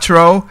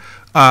Quattro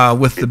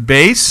with the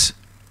bass.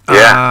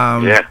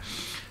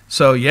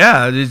 So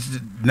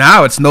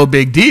now it's no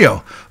big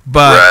deal.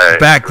 But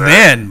back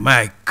then,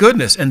 my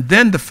goodness. And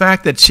then the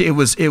fact that it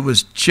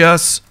was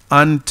just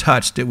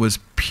untouched. It was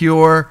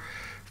pure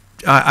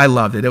I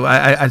loved it.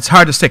 It's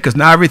hard to say because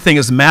now everything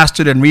is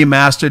mastered and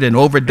remastered and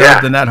overdubbed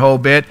Yeah. and that whole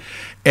bit,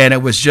 and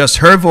it was just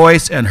her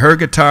voice and her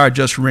guitar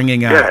just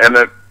ringing out.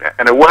 Yeah,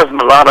 and it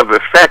wasn't a lot of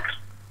effects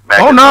back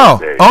Oh in no!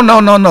 those days. Oh no!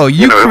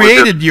 You know, it was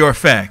created just- your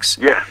effects,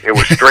 Yeah, it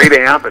was straight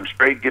amp and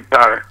straight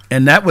guitar.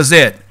 and that was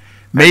it.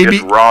 And Maybe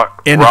just raw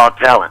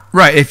talent.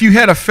 right. If you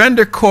had a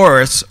Fender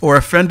Chorus or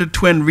a Fender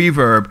Twin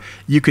Reverb,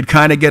 you could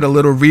kind of get a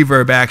little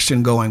reverb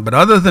action going. But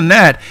other than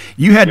that,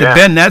 you had to Yeah.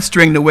 bend that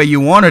string the way you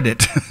wanted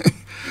it,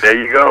 There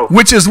you go.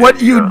 which is what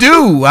There you go.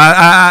 do.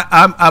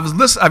 I was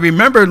listen. I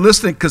remember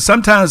listening because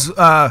sometimes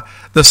the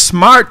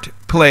smart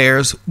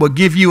players will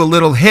give you a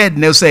little hit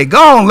and they'll say,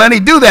 "Go on, Lenny,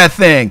 do that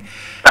thing,"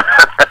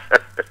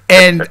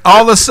 and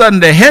all of a sudden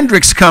the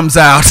Hendrix comes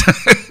out.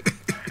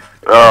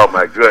 Oh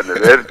my goodness!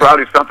 It's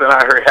probably something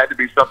I heard. Had to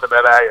be something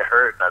that I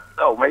heard. And I said,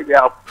 "Oh, maybe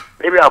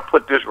I'll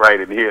put this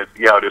right in here and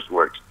see how this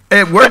works."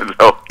 It works.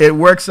 So- It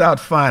works out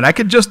fine. I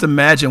could just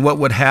imagine what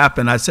would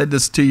happen. I said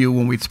this to you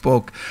when we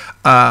spoke.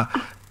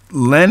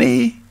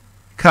 Lenny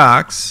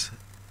Cox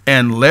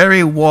and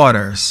Larry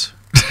Waters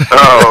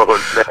Oh,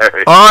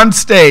 Larry. on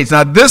stage.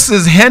 Now this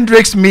is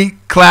Hendrix meet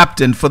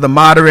Clapton for the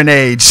modern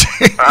age.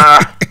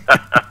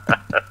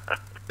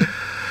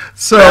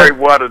 So Larry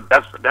Waters.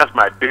 That's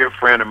my dear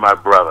friend and my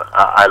brother.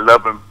 I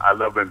love him. I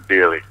love him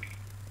dearly,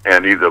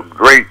 and he's a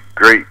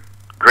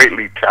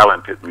greatly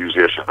talented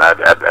musician. I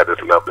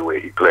just love the way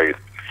he plays.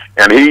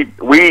 And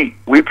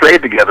we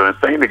played together and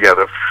sang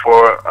together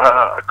for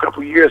a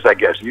couple years, I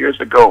guess,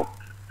 years ago,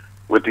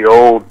 with the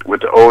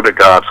older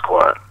God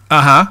Squad.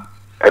 uh-huh.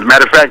 As a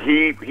matter of fact,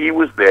 he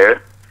was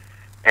there,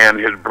 and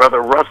his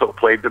brother Russell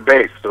played the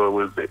bass. So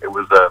it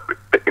was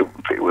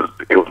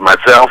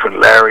myself and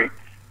Larry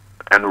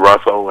and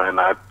Russell, and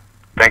I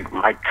think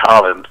Mike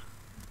Collins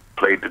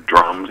played the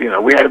drums. You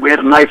know, we had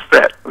a nice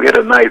set.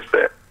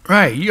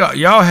 Right.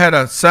 Y'all had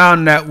a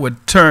sound that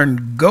would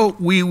turn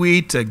goat wee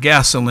wee to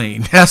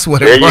gasoline. That's what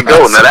There it was. you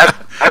go. Now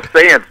that's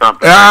saying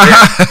something.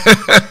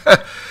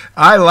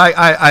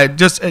 I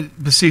just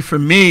see for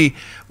me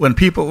when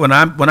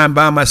I'm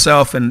by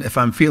myself and if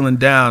I'm feeling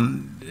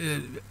down,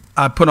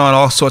 I put on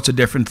all sorts of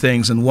different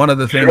things, and one of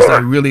the things Sure. I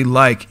really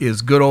like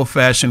is good old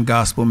fashioned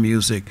gospel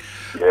music.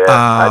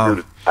 Yeah,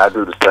 I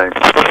do the same.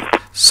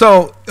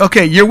 So,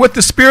 okay, you're with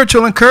the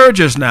Spiritual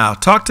Encouragers now.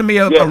 Talk to me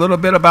a Yeah. little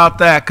bit about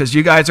that, because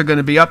you guys are going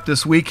to be up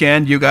this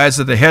weekend. You guys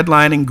are the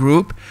headlining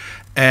group,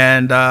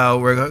 and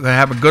we're going to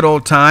have a good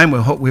old time.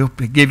 We'll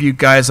give you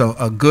guys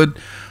a good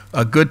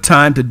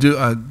time to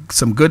do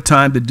some good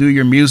time to do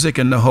your music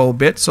and the whole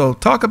bit. So,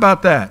 talk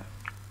about that.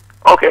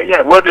 Okay,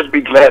 yeah, we'll just be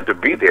glad to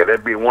be there.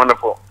 That'd be a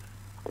wonderful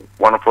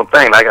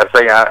thing. Like I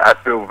say, I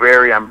feel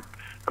I'm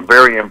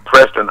very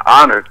impressed and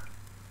honored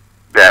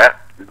that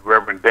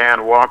Reverend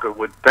Dan Walker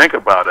would think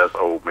about us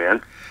old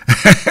men.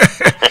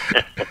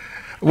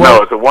 Well,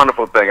 No, it's a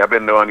wonderful thing. I've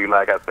been knowing you,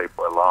 like I say,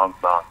 for a long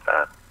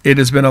time. it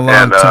has been a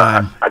long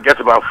time. I guess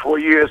about 4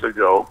 years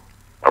ago,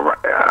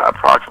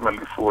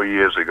 approximately 4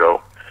 years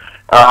ago,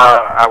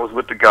 I was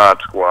with the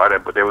God Squad,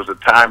 but there was a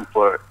time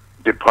for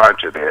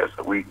departure there.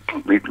 So we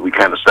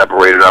kind of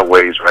separated our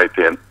ways right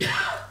then.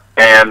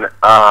 And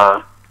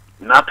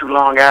not too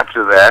long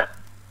after that,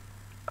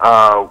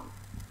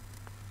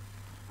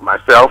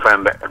 myself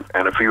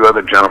and a few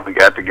other gentlemen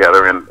got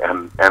together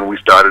and we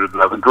started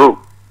another group,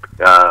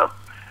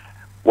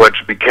 which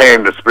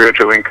became the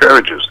Spiritual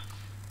Encouragers.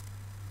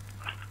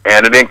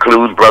 And it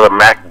includes Brother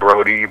Mac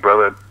Brody,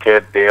 Brother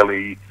Ted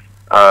Daly.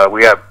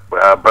 We have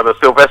Brother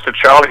Sylvester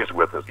Charlie is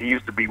with us. He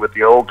used to be with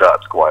the old God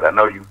Squad. I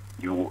know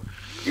you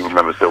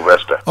remember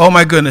Sylvester. Oh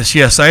my goodness,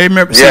 yes, I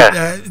remember.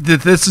 Yeah. See,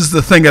 this is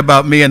the thing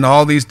about me and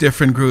all these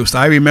different groups.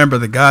 I remember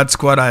the God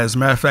Squad. As a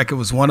matter of fact, it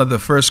was one of the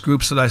first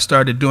groups that I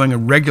started doing a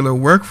regular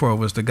work for.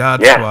 Was the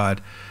God Yeah.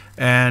 Squad,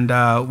 and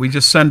we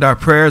just send our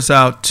prayers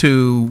out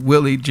to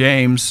Willie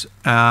James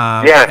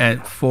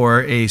and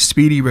for a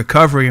speedy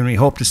recovery, and we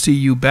hope to see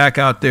you back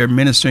out there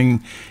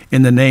ministering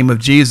in the name of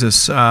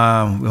Jesus. We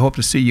hope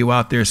to see you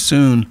out there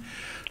soon.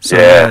 So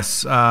Yeah.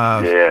 yes,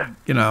 Yeah.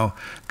 you know,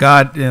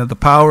 God, the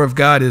power of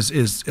God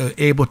is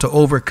able to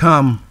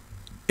overcome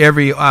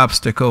every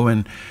obstacle,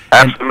 and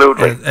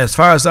Absolutely. as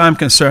far as I'm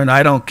concerned,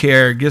 I don't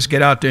care. Just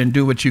get out there and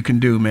do what you can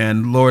do,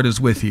 man. Lord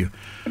is with you.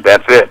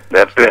 That's it.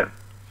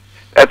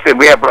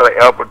 We have Brother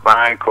Albert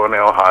Vine,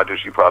 Cornell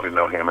Hodges. You probably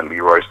know him, and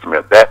Leroy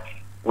Smith.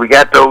 We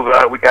got those.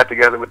 We got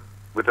together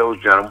with those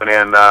gentlemen,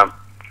 and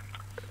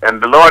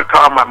the Lord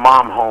called my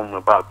mom home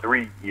about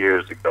 3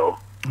 years ago.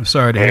 I'm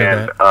sorry to hear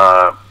And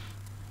that.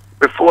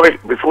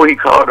 before he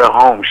called her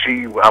home,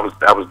 I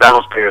was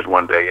downstairs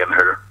one day in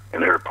her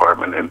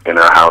apartment in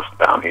her house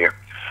down here,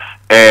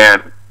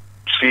 and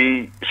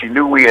she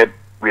knew we had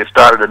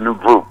started a new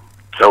group.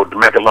 So to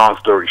make a long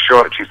story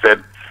short, she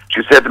said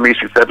to me,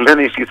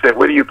 Lenny, she said,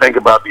 what do you think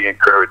about the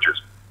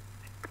Encouragers?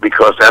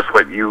 Because that's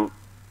what you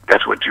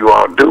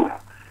all do.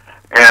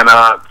 And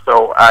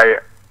so I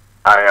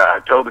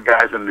told the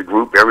guys in the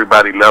group,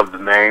 everybody loved the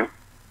name,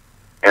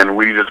 and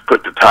we just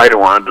put the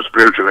title on, the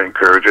Spiritual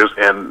Encouragers.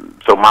 And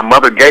so my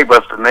mother gave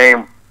us the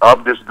name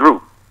of this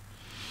group.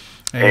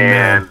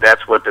 Amen. And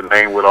that's what the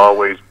name would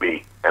always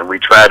be. And we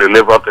try to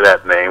live up to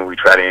that name. We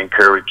try to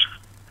encourage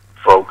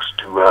folks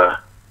to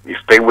you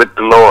stay with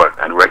the Lord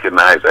and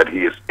recognize that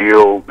He is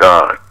still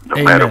God, no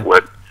Amen. matter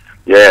what.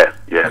 Yeah.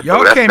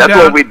 Y'all So came that's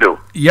down- what we do.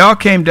 Y'all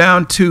came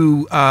down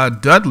to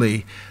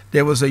Dudley.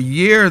 There was a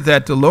year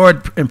that the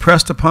Lord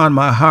impressed upon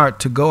my heart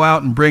to go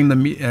out and bring the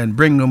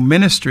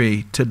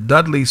ministry to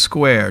Dudley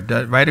Square,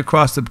 right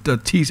across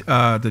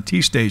the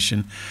T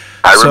station.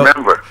 I So,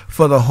 remember.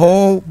 for the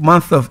whole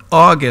month of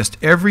August,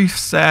 every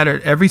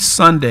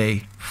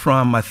Sunday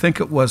from I think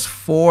it was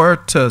 4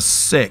 to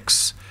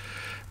 6.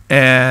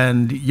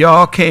 And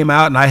y'all came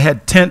out, and I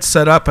had tents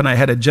set up, and I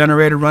had a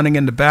generator running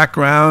in the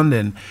background,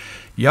 and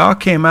y'all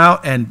came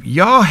out, and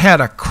y'all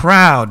had a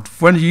crowd.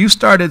 When you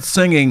started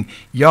singing,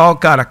 y'all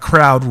got a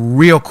crowd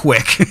real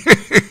quick.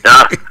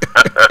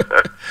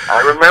 I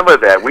remember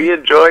that. We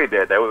enjoyed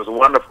that. That was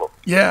wonderful.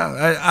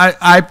 Yeah,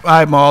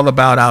 I'm all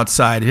about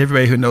outside.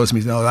 Everybody who knows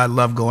me knows I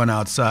love going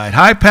outside.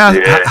 Hi,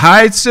 Yeah.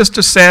 Hi,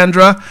 Sister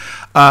Sandra.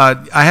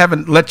 I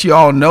haven't let you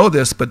all know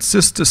this, but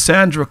Sister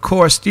Sandra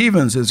Core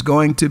Stevens is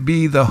going to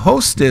be the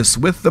hostess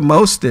with the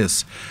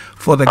mostess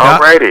for the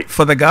Alrighty.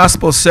 for the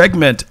gospel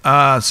segment.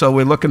 So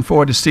we're looking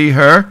forward to see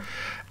her.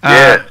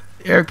 Yeah.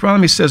 Eric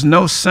Bartholomew says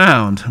no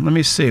sound. Let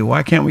me see.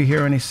 Why can't we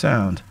hear any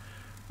sound?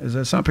 Is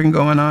there something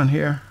going on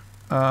here?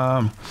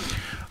 All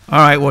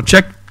right. Well,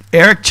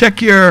 Eric.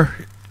 Check your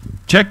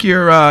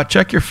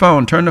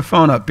phone. Turn the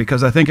phone up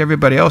because I think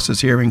everybody else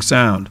is hearing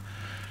sound.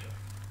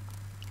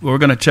 We're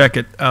going to check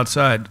it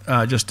outside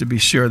just to be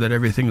sure that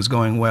everything is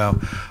going well.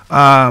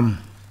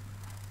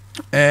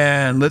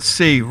 And let's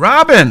see,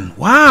 Robin.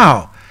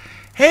 Wow.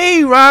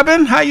 Hey,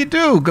 Robin, how you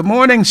do? Good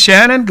morning,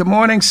 Shannon. Good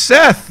morning,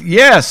 Seth.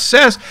 Yes,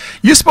 Seth,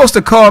 you're supposed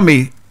to call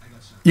me.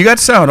 You got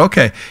sound,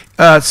 okay.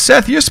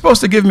 Seth, you're supposed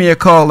to give me a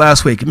call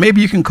last week.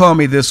 Maybe you can call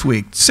me this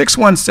week.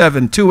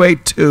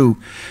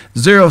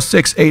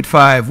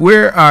 617-282-0685. We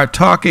are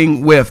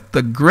talking with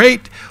the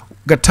great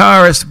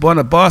guitarist, one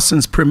of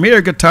Boston's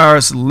premier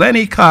guitarists,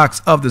 Lenny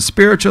Cox of the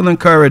Spiritual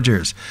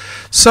Encouragers.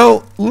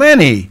 So,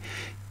 Lenny,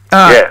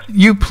 Yes.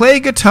 you play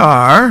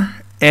guitar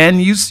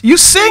and you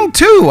sing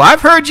too.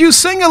 I've heard you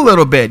sing a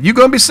little bit. You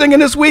going to be singing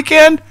this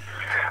weekend?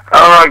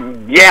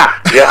 Yeah,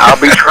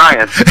 I'll be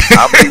trying.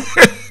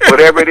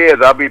 Whatever it is,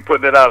 I'll be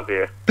putting it out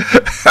there.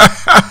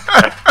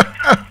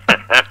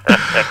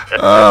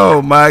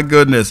 Oh my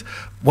goodness!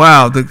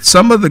 Wow,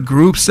 some of the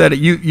groups that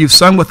you've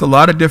sung with a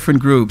lot of different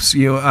groups,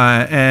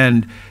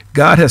 and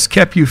God has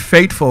kept you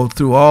faithful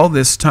through all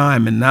this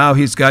time, and now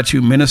He's got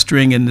you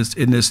ministering in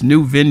this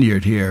new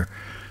vineyard here.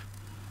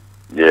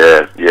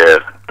 Yeah,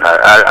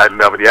 I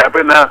love it. Yeah,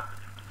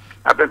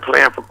 I've been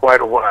playing for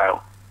quite a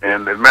while,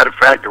 and as a matter of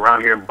fact,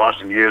 around here in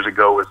Boston years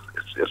ago,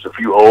 it's a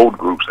few old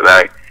groups that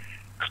I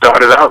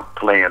started out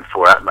playing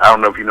for. I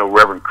don't know if you know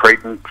Reverend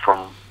Creighton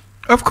from.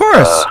 Of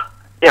course.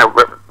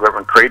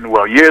 Reverend Creighton.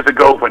 Well, years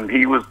ago when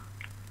he was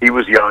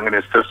young and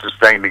his sisters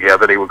sang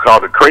together, they were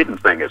called the Creighton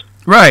Singers.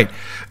 Right.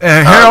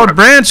 Harold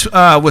Branch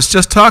was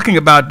just talking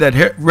about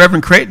that.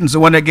 Reverend Creighton's the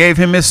one that gave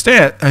him his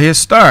start.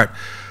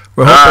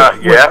 We're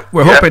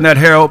hoping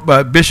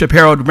that Bishop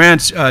Harold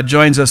Branch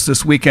joins us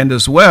this weekend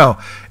as well,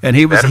 and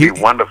That'd be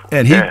wonderful.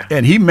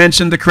 And he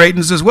mentioned the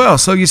Creightons as well.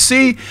 So you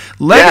see,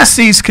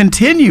 legacies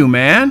continue,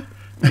 man.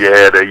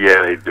 Yeah, they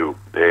do.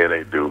 Yeah,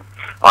 they do.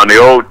 On the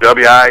old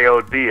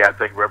WIOD, I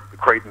think Reverend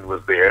Creighton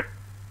was there,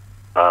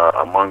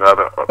 among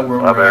other.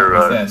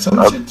 It's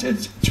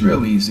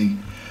real easy.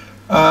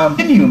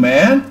 Continue,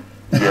 man.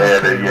 Yeah,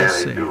 they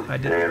see. do. I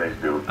did. Yeah, they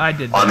do. I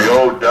did. On the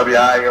old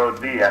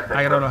WIOD, I think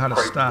I don't know how to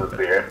Creighton stop was it.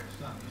 there,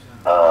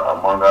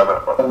 among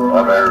other.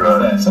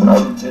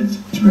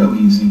 It's real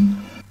easy.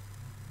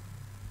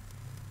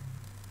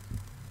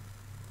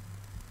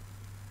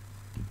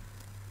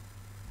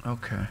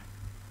 Okay.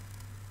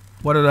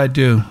 What did I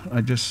do?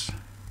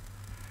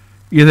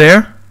 You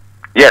there?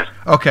 Yes.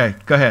 Okay,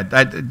 go ahead.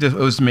 It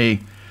was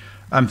me.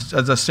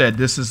 As I said,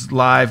 this is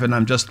live, and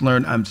I'm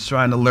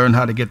trying to learn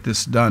how to get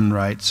this done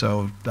right.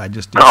 So I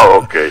just.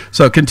 Oh, okay.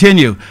 So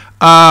continue.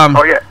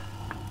 Oh, yeah.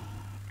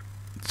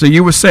 So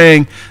you were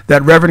saying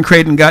that Reverend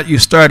Creighton got you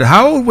started.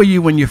 How old were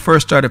you when you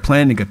first started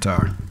playing the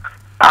guitar?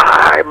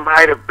 I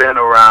might have been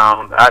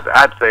around.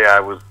 I'd say I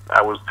was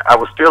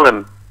still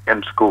in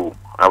school.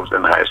 I was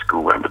in high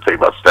school. I would say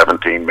about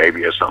 17,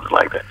 maybe, or something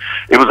like that.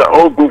 It was an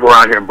old group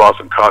around here in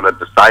Boston called the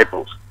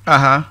Disciples.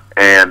 Uh-huh.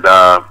 And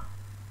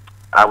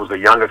I was a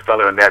younger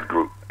fellow in that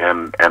group,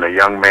 and a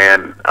young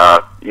man.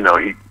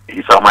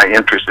 He saw my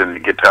interest in the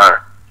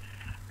guitar,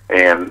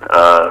 and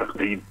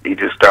he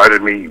just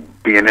started me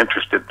being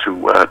interested to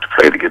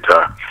play the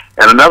guitar.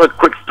 And another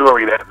quick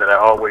story that I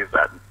always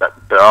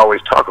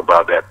talk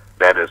about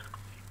that is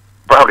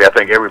probably, I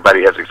think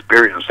everybody has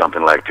experienced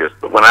something like this.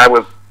 But when I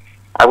was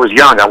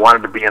young, I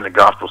wanted to be in the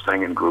gospel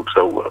singing group,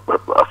 so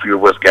a few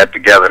of us got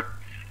together,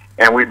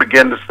 and we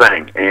began to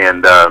sing.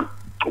 And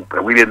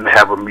we didn't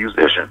have a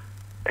musician,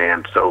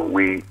 and so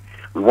we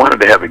wanted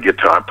to have a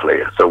guitar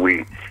player. So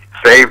we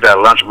saved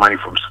our lunch money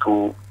from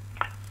school,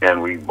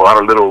 and we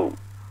bought a little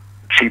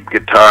cheap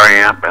guitar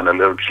amp and a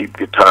little cheap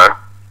guitar,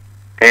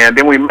 And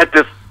then we met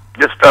this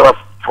fella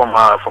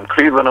from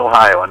Cleveland,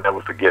 Ohio. I'll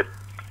never forget.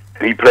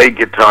 And he played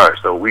guitar,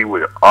 so we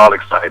were all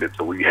excited.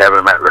 So we have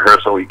him at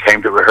rehearsal. He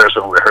came to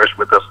rehearsal and rehearsed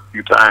with us a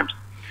few times.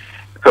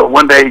 So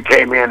one day he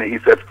came in and he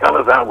said,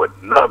 "Fellas, I would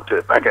love to,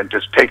 if I can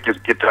just take this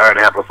guitar and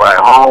amplifier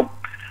home,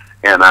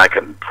 and I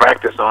can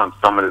practice on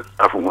some of this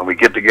stuff. And when we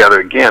get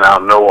together again,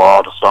 I'll know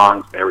all the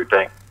songs and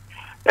everything."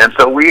 And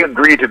so we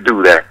agreed to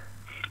do that.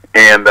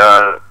 And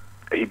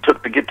he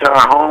took the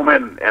guitar home,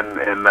 and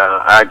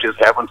I just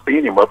haven't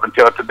seen him up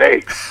until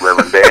today,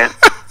 Reverend Dan.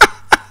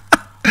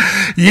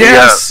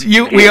 Yes,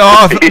 yeah.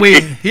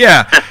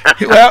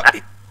 Well,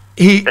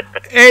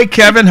 hey,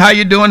 Kevin, how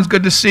you doing? It's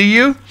good to see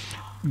you.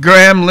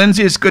 Graham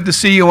Lindsay, it's good to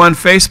see you on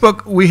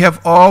Facebook. We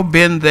have all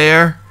been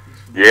there.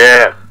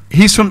 Yeah.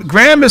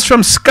 Graham is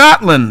from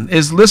Scotland,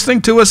 is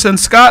listening to us in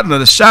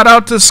Scotland. A shout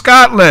out to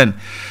Scotland.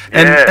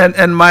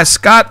 And my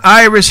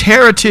Scot-Irish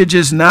heritage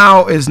is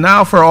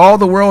now for all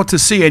the world to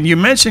see. And you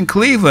mentioned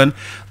Cleveland.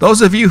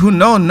 Those of you who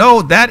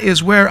know that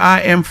is where I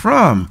am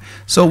from.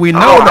 So we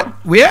know that.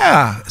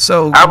 Yeah.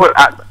 So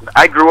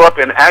I grew up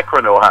in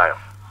Akron, Ohio.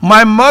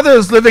 My mother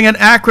is living in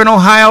Akron,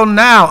 Ohio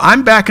now.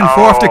 I'm back and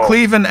forth to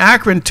Cleveland,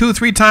 Akron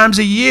 2-3 times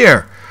a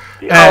year.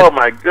 Oh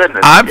my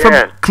goodness! I'm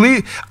from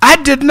Cleveland. I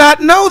did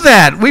not know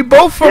that. We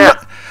both from.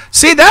 Yeah.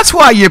 See, that's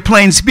why you're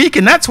plain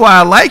speaking. That's why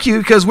I like you,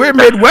 because we're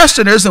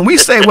Midwesterners and we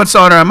say what's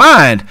on our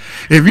mind.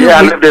 I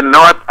lived in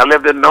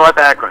North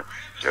Akron.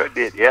 Sure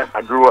did. Yeah,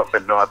 I grew up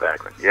in North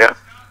Akron. Yeah.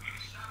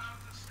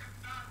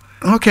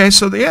 Okay,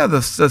 so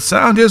the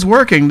sound is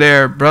working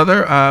there,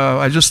 brother.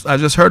 I just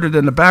heard it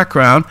in the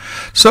background.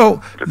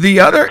 So the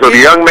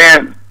young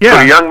man,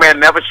 the young man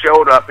never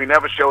showed up. He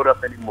never showed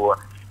up anymore,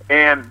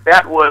 and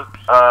that was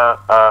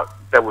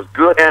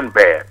good and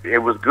bad. It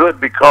was good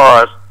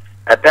because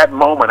at that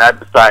moment I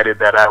decided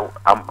that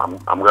I'm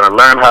going to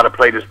learn how to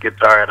play this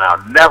guitar, and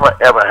I'll never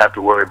ever have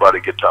to worry about a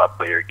guitar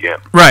player again.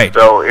 Right.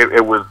 So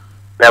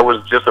that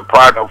was just a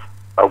part of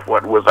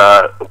what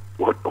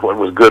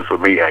was good for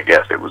me, I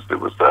guess. It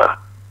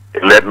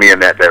led me in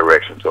that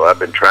direction. So I've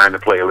been trying to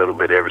play a little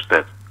bit ever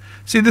since.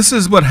 See, this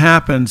is what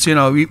happens. You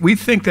know, we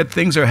think that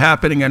things are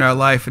happening in our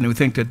life and we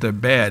think that they're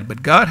bad,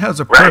 but God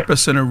has a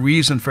purpose and a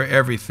reason for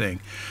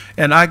everything.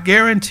 And I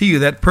guarantee you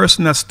that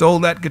person that stole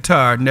that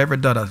guitar never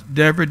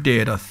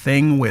did a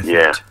thing with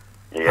it.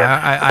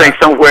 Yeah. I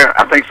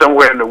think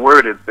somewhere in the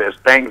word it says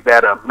things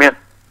that are meant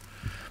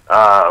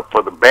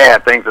for the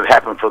bad, things that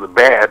happen for the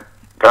bad,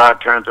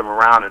 God turns them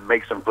around and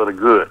makes them for the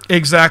good.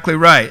 Exactly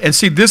right. And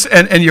see this,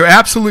 and you're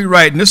absolutely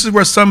right. And this is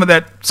where some of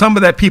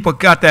that people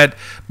got that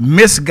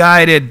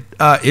misguided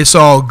 "it's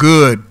all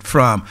good"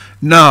 from.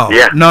 No.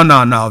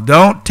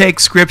 Don't take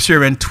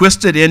scripture and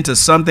twist it into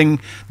something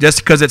just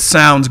because it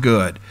sounds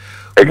good.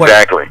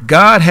 Exactly.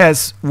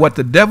 What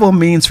the devil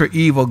means for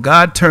evil,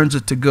 God turns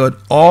it to good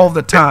all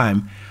the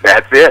time.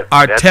 That's it.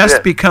 Our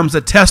test becomes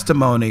a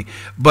testimony,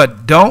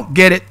 but don't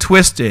get it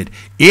twisted.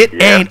 It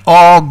ain't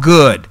all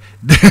good.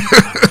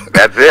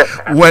 That's it.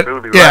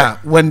 Absolutely right. Yeah,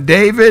 when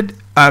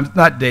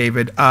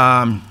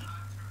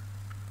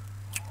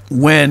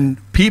when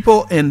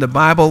people in the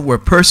Bible were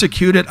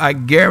persecuted, I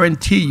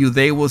guarantee you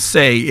they will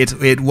say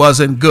it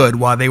wasn't good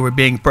while they were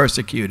being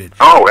persecuted.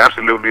 Oh,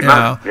 absolutely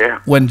not. Yeah.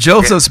 When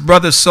Joseph's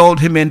brothers sold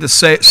him into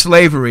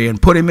slavery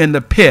and put him in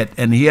the pit,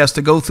 and he has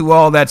to go through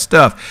all that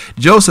stuff,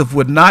 Joseph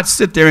would not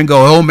sit there and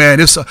go, "Oh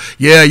man,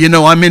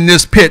 I'm in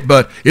this pit,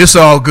 but it's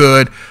all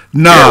good."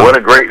 No.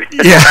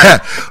 Yeah,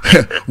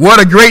 what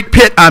a great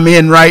pit I'm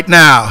in right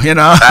now, you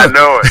know. I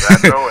know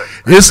it.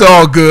 It's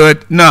all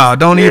good. No,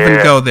 don't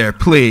even go there.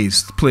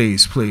 Please.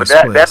 But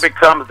that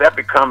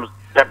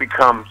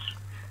becomes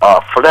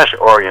flesh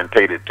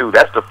orientated too.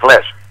 That's the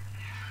flesh.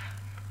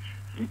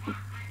 You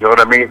know what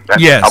I mean?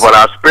 Yes. But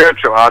our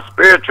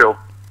spiritual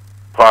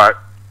part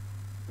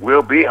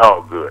will be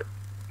all good.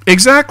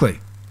 Exactly.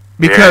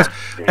 Because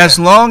as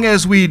long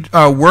as we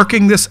are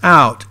working this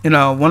out, you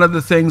know, one of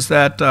the things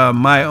that I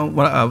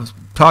was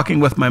talking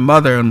with my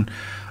mother, and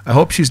I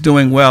hope she's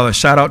doing well. A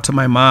shout out to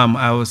my mom.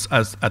 I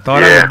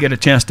thought I would get a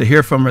chance to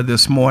hear from her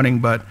this morning,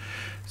 but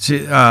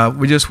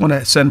we just want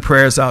to send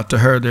prayers out to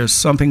her. There's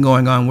something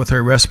going on with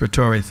her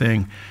respiratory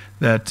thing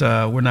that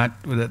we're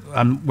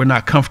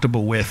not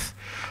comfortable with.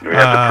 We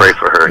have to pray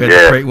for her.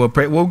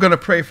 We're going to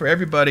pray for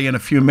everybody in a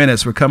few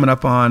minutes. We're coming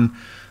up on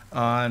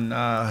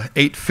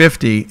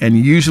 8:50, and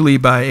usually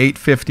by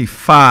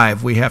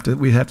 8:55 we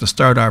have to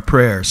start our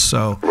prayers.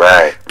 So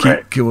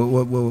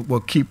we'll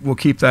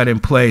keep that in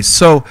place.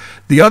 So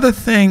the other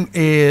thing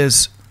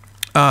is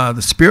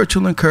the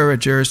spiritual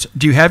encouragers.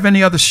 Do you have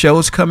any other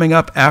shows coming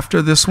up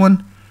after this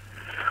one?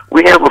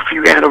 We have a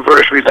few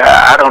anniversaries.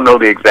 I don't know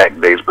the exact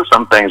dates, but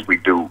some things we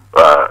do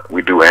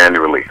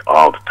annually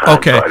all the time.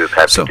 Okay. So I just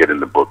have to get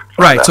in the book.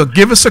 Right. So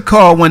give us a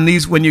call when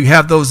you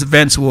have those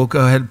events. We'll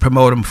go ahead and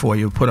promote them for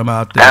you. Put them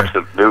out there.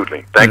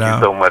 Absolutely. Thank you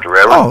so much,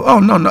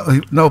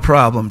 Reverend. No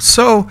problem.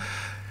 So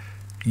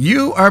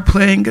you are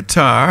playing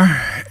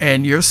guitar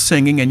and you're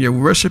singing and you're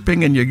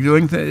worshiping and you're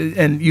doing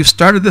and you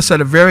started this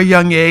at a very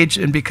young age,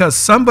 and because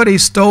somebody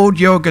stole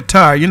your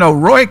guitar. You know,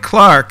 Roy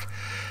Clark,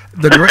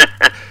 the great.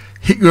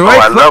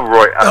 I love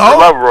Roy. I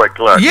love Roy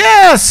Clark.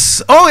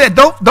 Yes. Oh yeah.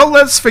 Don't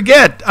let's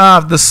forget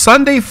the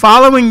Sunday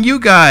following you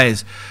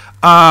guys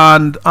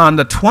on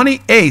the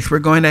 28th. We're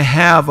going to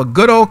have a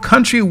good old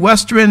country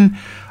western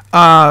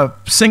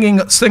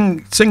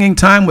singing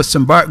time with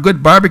some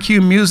good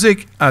barbecue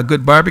music,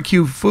 good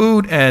barbecue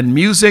food and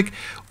music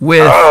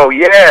with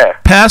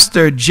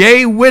Pastor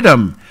Jay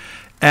Whittam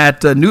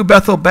at New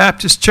Bethel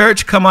Baptist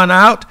Church. Come on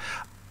out.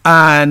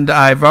 And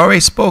I've already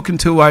spoken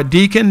to our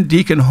deacon.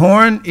 Deacon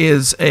Horn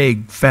is a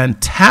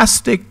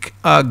fantastic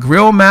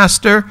grill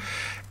master.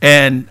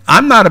 And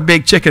I'm not a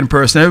big chicken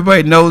person.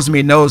 Everybody knows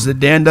me, knows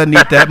that Dan doesn't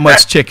eat that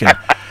much chicken.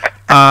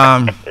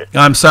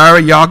 I'm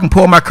sorry. Y'all can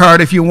pull my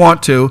card if you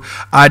want to.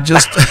 I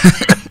just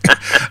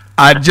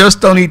I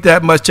just don't eat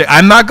that much chicken.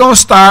 I'm not going to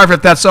starve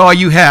if that's all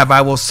you have. I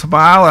will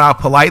smile and I'll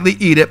politely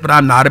eat it, but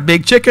I'm not a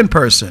big chicken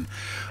person.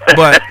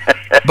 But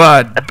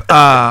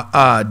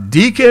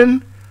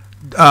Deacon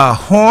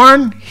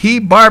Horn, he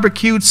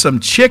barbecued some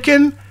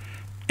chicken,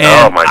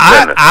 and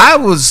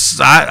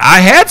I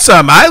had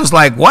some. I was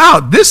like, wow,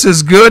 this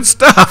is good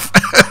stuff.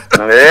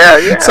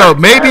 Yeah. So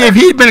maybe if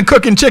he'd been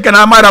cooking chicken,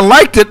 I might have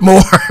liked it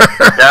more.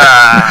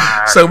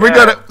 So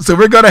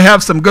we're gonna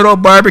have some good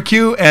old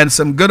barbecue and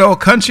some good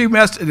old country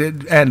mess.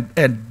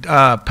 And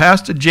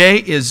Pastor Jay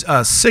is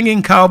a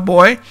singing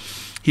cowboy.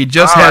 He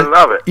just I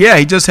love it. Yeah,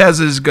 he just has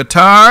his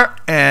guitar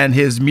and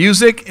his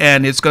music,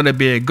 and it's going to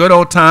be a good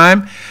old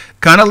time.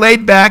 Kind of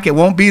laid back. It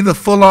won't be the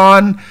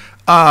full-on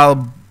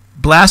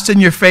blast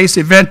in your face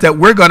event that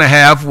we're going to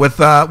have with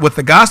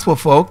the gospel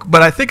folk,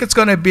 but I think it's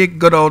going to be a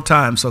good old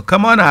time. So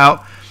come on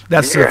out.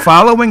 That's the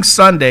following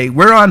Sunday.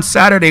 We're on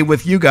Saturday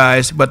with you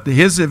guys, but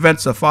his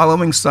event's the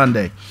following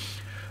Sunday.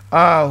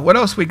 What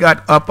else we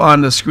got up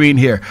on the screen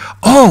here?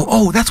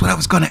 Oh, that's what I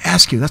was going to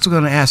ask you.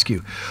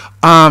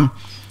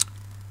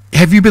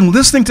 Have you been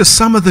listening to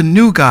some of the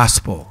new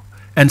gospel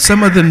and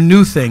some of the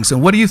new things?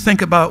 And what do you think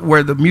about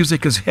where the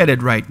music is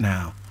headed right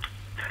now?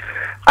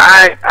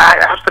 I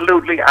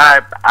absolutely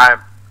I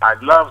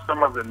love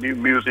some of the new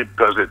music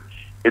because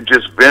it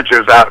just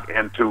ventures out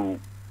into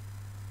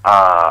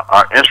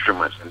our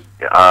instruments, and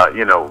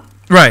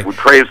right. We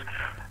praise.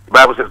 The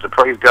Bible says to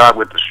praise God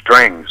with the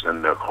strings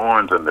and the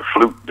horns and the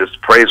flute.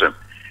 Just praise Him,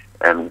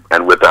 and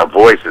with our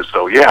voices.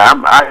 So yeah,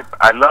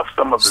 I love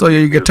some of the. So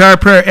you're a guitar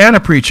player and a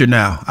preacher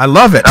now. I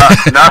love it.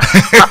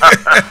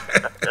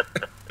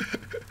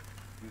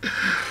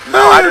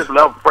 No, I just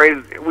love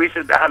praise.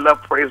 I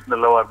love praising the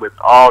Lord with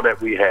all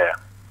that we have,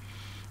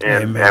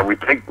 and we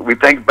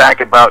think back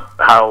about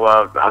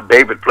how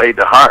David played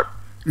the harp.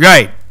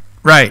 Right.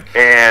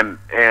 And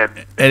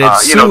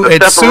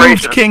it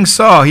soothed King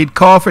Saul. He'd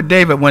call for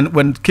David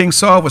when King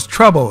Saul was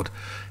troubled.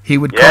 He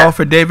would call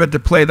for David to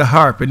play the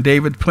harp, and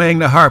David playing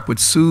the harp would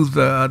soothe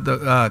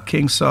the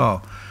King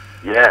Saul.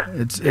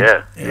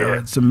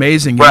 It's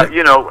amazing.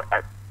 Well,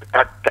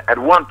 at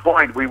one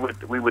point we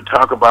would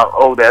talk about,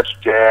 oh, that's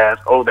jazz,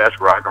 oh, that's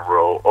rock and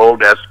roll, oh,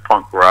 that's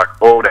punk rock,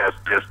 oh, that's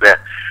this,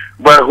 that.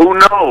 But who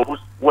knows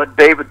what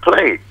David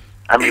played?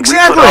 I mean,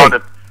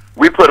 exactly.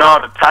 we put all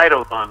the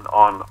titles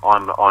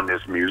on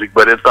this music,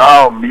 but it's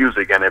all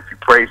music, and if you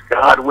praise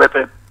God with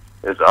it,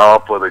 it's all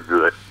for the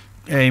good.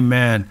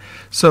 Amen.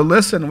 So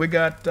listen, we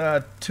got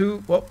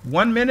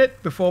 1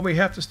 minute before we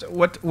have to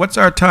start. What's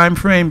our time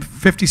frame?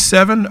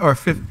 57 or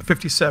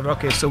 57?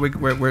 Okay, so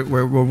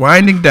we're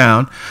winding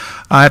down.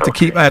 I have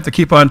to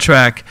keep on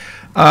track.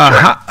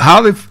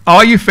 How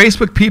all you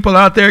Facebook people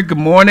out there? Good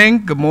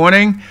morning.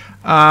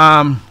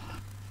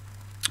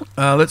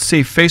 Let's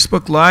see,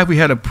 Facebook Live. We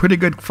had a pretty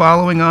good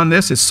following on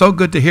this. It's so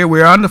good to hear.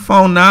 We're on the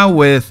phone now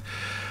with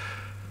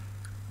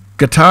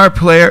guitar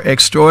player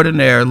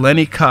extraordinaire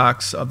Lenny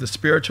Cox of the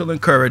Spiritual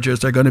Encouragers.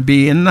 They're going to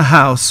be in the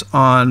house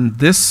on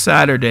this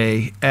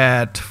Saturday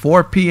at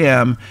 4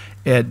 p.m.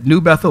 at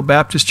New Bethel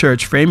Baptist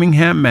Church,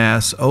 Framingham,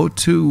 Mass.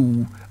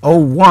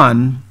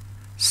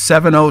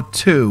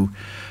 0201702.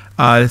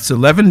 It's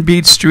 11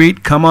 Beat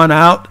Street. Come on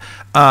out.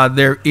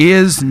 There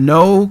is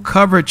no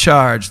cover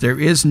charge. There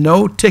is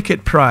no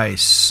ticket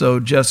price.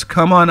 So just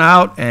come on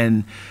out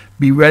and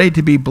be ready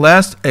to be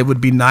blessed. It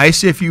would be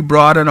nice if you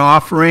brought an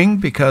offering,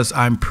 because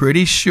I'm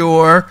pretty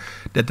sure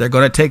that they're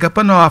going to take up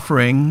an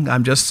offering.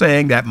 I'm just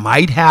saying that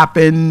might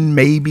happen,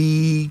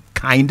 maybe,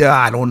 kind of,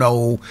 I don't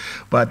know.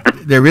 But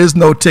there is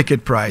no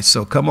ticket price.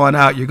 So come on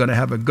out. You're going to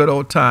have a good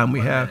old time. We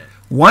have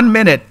 1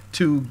 minute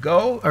to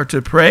go, or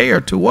to pray,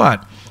 or to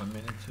what? 1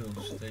 minute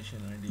to station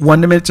ID.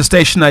 1 minute to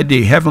station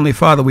ID. Heavenly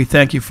Father, we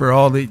thank you for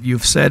all that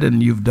you've said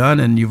and you've done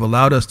and you've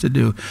allowed us to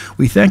do.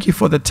 We thank you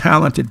for the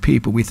talented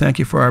people. We thank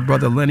you for our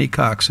brother Lenny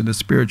Cox and the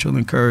Spiritual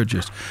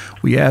Encouragers.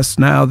 We ask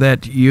now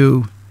that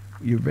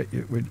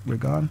we're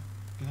gone?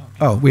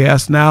 Oh, we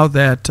ask now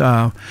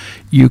that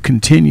you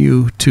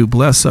continue to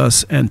bless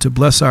us and to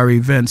bless our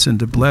events and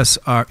to bless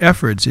our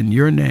efforts in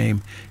your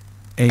name.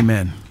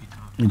 Amen.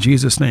 In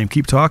Jesus' name.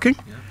 Keep talking?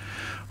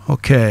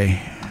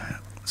 Okay.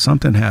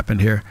 Something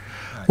happened here.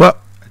 Well,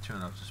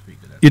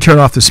 You turn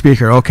off the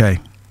speaker, okay.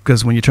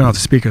 Because when you turn off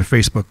the speaker,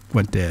 Facebook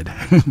went dead.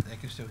 They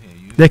can still hear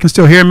you. They can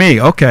still hear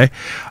me. Okay.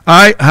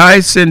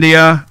 Hi,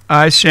 Cynthia.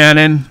 Hi,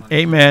 Shannon.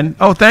 Amen.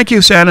 Oh, thank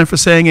you, Shannon, for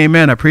saying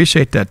amen. I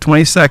appreciate that.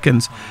 20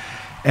 seconds.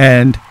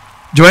 And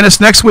join us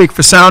next week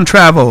for Sound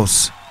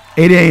Travels,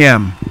 8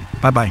 a.m.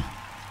 Bye-bye.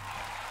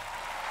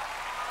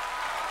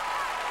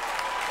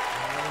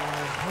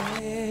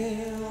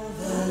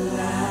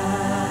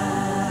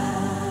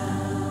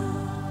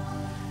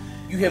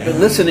 You have been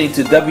listening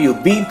to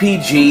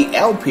WBPG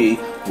LP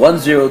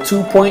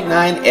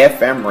 102.9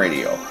 FM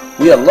radio.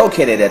 We are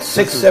located at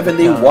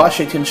 670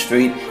 Washington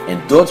Street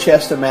in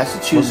Dorchester,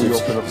 Massachusetts,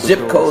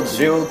 zip code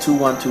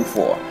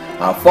 02124.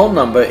 Our phone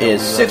number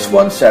is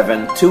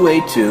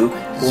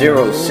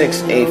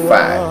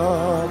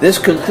 617-282-0685. This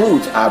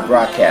concludes our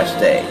broadcast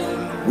day.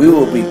 We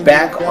will be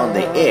back on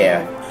the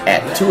air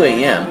at 2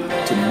 a.m.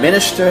 to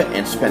minister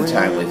and spend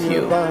time with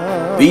you.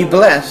 Be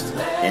blessed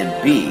and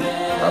be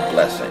a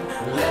blessing.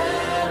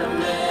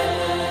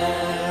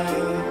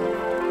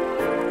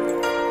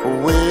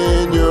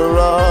 When you're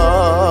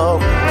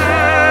up,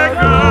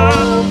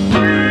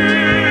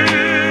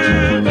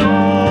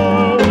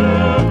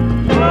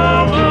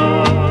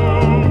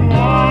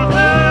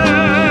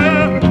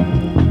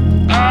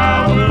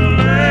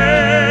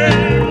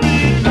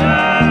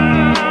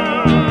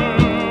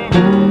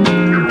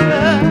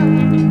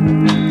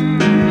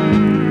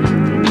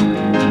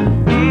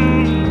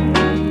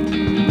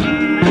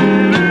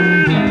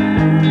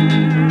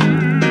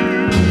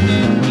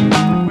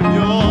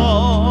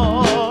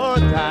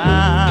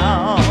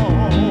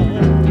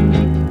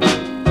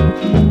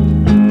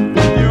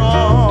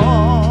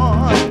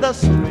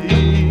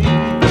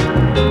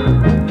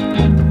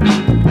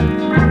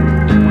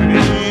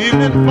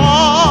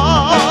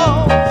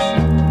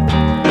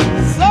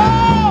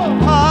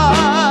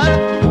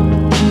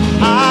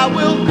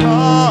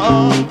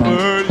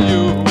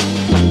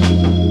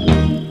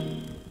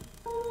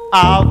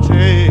 I'll